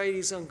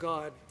anxieties on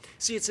God.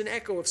 See, it's an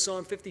echo of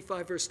Psalm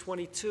 55, verse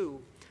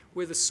 22,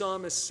 where the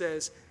psalmist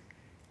says,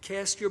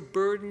 cast your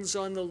burdens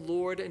on the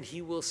Lord, and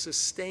he will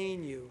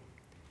sustain you.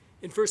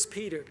 In 1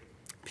 Peter,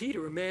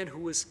 a man who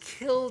was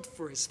killed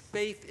for his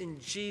faith in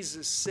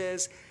Jesus,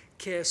 says,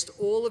 cast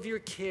all of your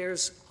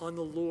cares on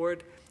the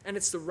Lord, and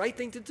it's the right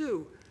thing to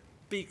do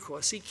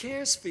because he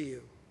cares for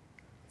you.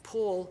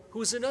 Paul,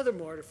 who is another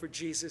martyr for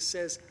Jesus,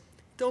 says,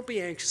 don't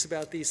be anxious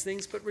about these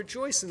things, but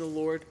rejoice in the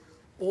Lord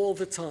all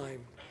the time.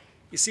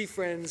 You see,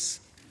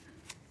 friends,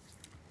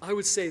 I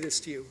would say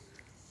this to you.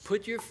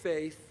 Put your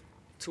faith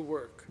to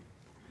work.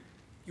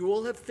 You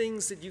all have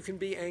things that you can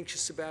be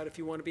anxious about if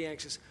you want to be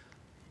anxious.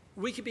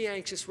 We could be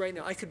anxious right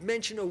now. I could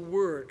mention a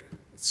word.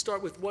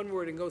 Start with one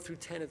word and go through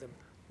 10 of them.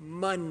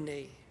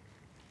 Money.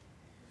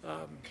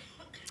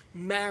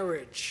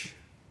 Marriage.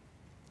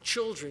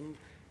 Children.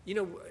 You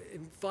know,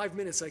 in 5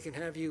 minutes I can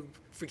have you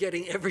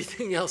forgetting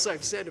everything else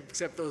I've said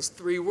except those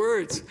 3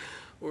 words,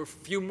 or a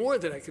few more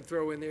that I could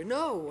throw in there.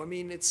 No, I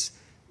mean, it's,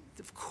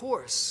 of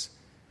course.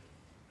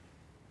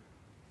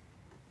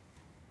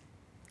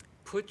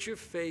 Put your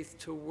faith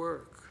to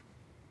work.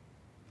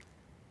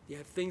 You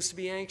have things to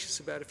be anxious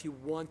about if you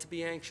want to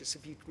be anxious,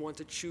 if you want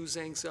to choose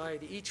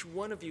anxiety. Each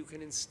one of you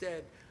can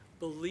instead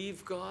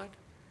believe God,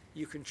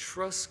 you can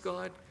trust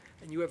God,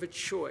 and you have a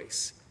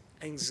choice,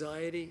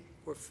 anxiety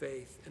or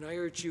faith. And I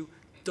urge you,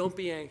 don't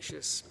be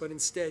anxious, but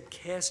instead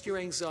cast your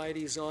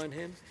anxieties on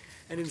him,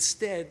 and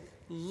instead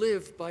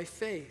live by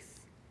faith.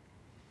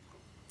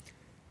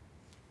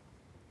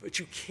 But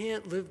you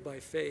can't live by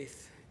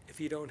faith if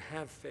you don't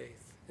have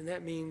faith. And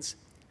that means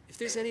if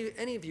there's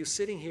any of you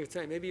sitting here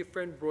tonight, maybe a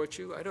friend brought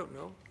you, I don't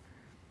know.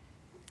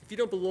 If you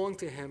don't belong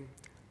to him,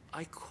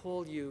 I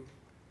call you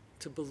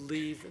to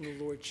believe in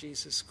the Lord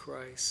Jesus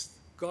Christ.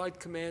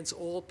 God commands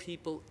all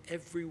people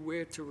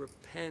everywhere to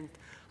repent.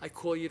 I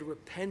call you to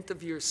repent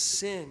of your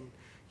sin.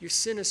 Your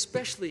sin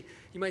especially,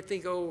 you might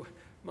think, oh,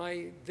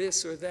 my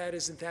this or that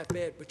isn't that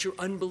bad, but your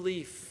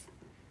unbelief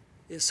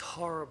is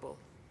horrible.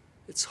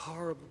 It's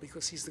horrible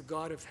because he's the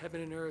God of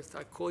heaven and earth.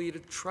 I call you to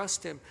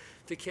trust him,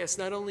 to cast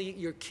not only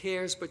your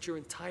cares, but your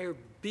entire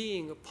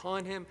being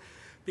upon him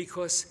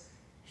because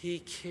he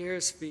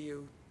cares for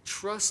you.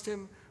 Trust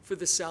him for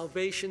the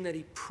salvation that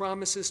he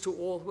promises to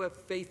all who have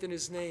faith in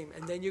his name.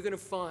 And then you're going to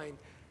find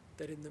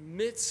that in the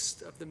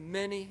midst of the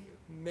many,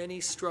 many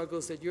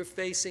struggles that you're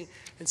facing,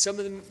 and some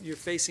of them you're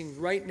facing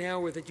right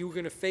now or that you're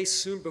going to face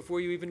soon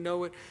before you even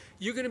know it,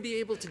 you're going to be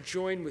able to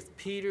join with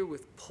Peter,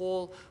 with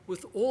Paul,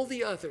 with all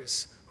the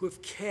others who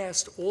have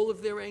cast all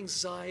of their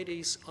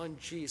anxieties on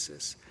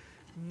Jesus,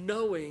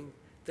 knowing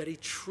that he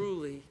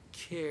truly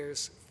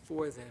cares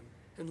for them.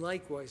 And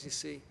likewise, you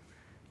see,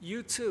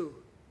 you too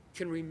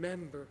can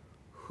remember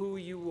who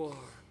you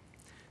are,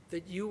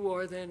 that you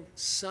are then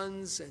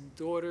sons and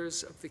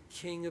daughters of the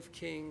King of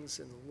Kings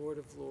and the Lord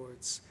of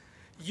Lords.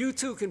 You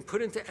too can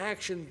put into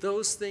action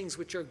those things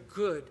which are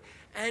good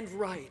and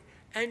right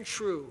and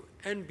true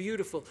and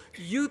beautiful.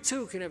 You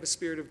too can have a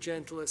spirit of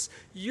gentleness.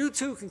 You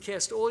too can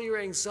cast all your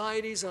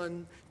anxieties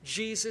on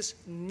Jesus,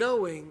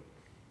 knowing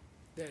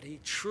that he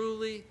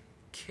truly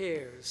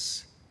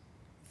cares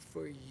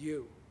for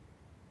you.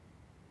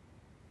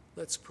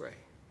 Let's pray.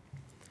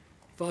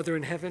 Father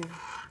in heaven,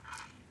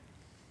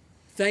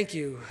 thank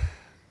you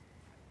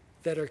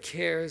that our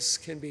cares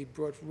can be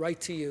brought right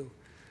to you,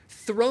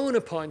 thrown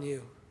upon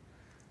you,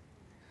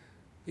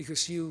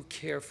 because you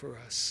care for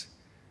us.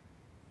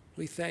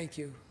 We thank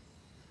you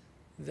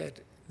that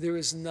there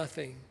is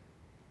nothing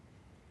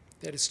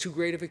that is too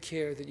great of a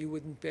care that you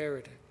wouldn't bear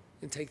it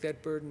and take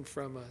that burden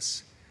from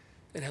us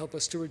and help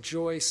us to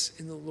rejoice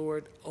in the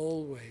Lord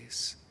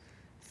always.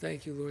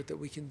 Thank you, Lord, that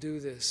we can do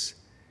this,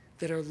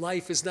 that our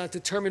life is not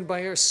determined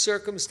by our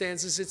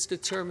circumstances, it's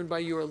determined by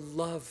your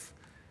love.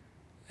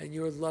 And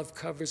your love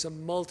covers a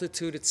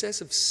multitude, it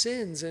says, of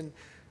sins, and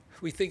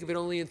we think of it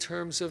only in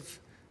terms of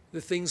the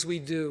things we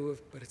do,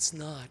 but it's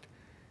not.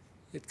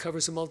 It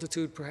covers a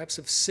multitude, perhaps,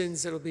 of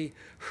sins that will be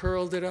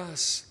hurled at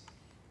us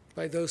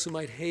by those who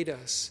might hate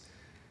us,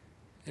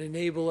 and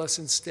enable us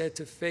instead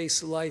to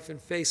face life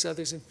and face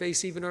others and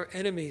face even our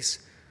enemies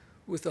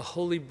with the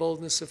holy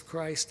boldness of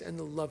Christ and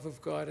the love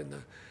of God and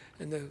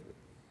the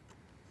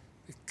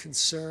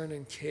concern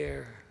and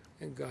care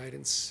and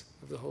guidance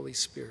of the Holy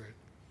Spirit.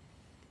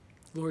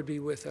 Lord, be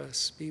with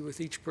us, be with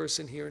each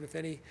person here, and if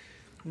any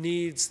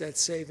needs that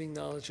saving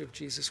knowledge of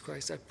Jesus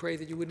Christ, I pray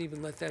that you wouldn't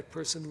even let that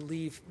person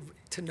leave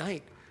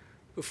tonight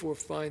before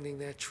finding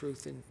that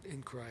truth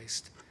in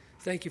Christ.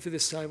 Thank you for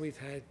this time we've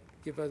had.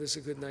 Give others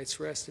a good night's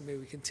rest, and may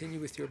we continue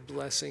with your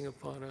blessing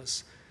upon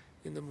us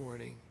in the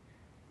morning.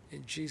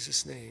 In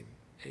Jesus' name,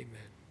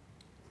 amen.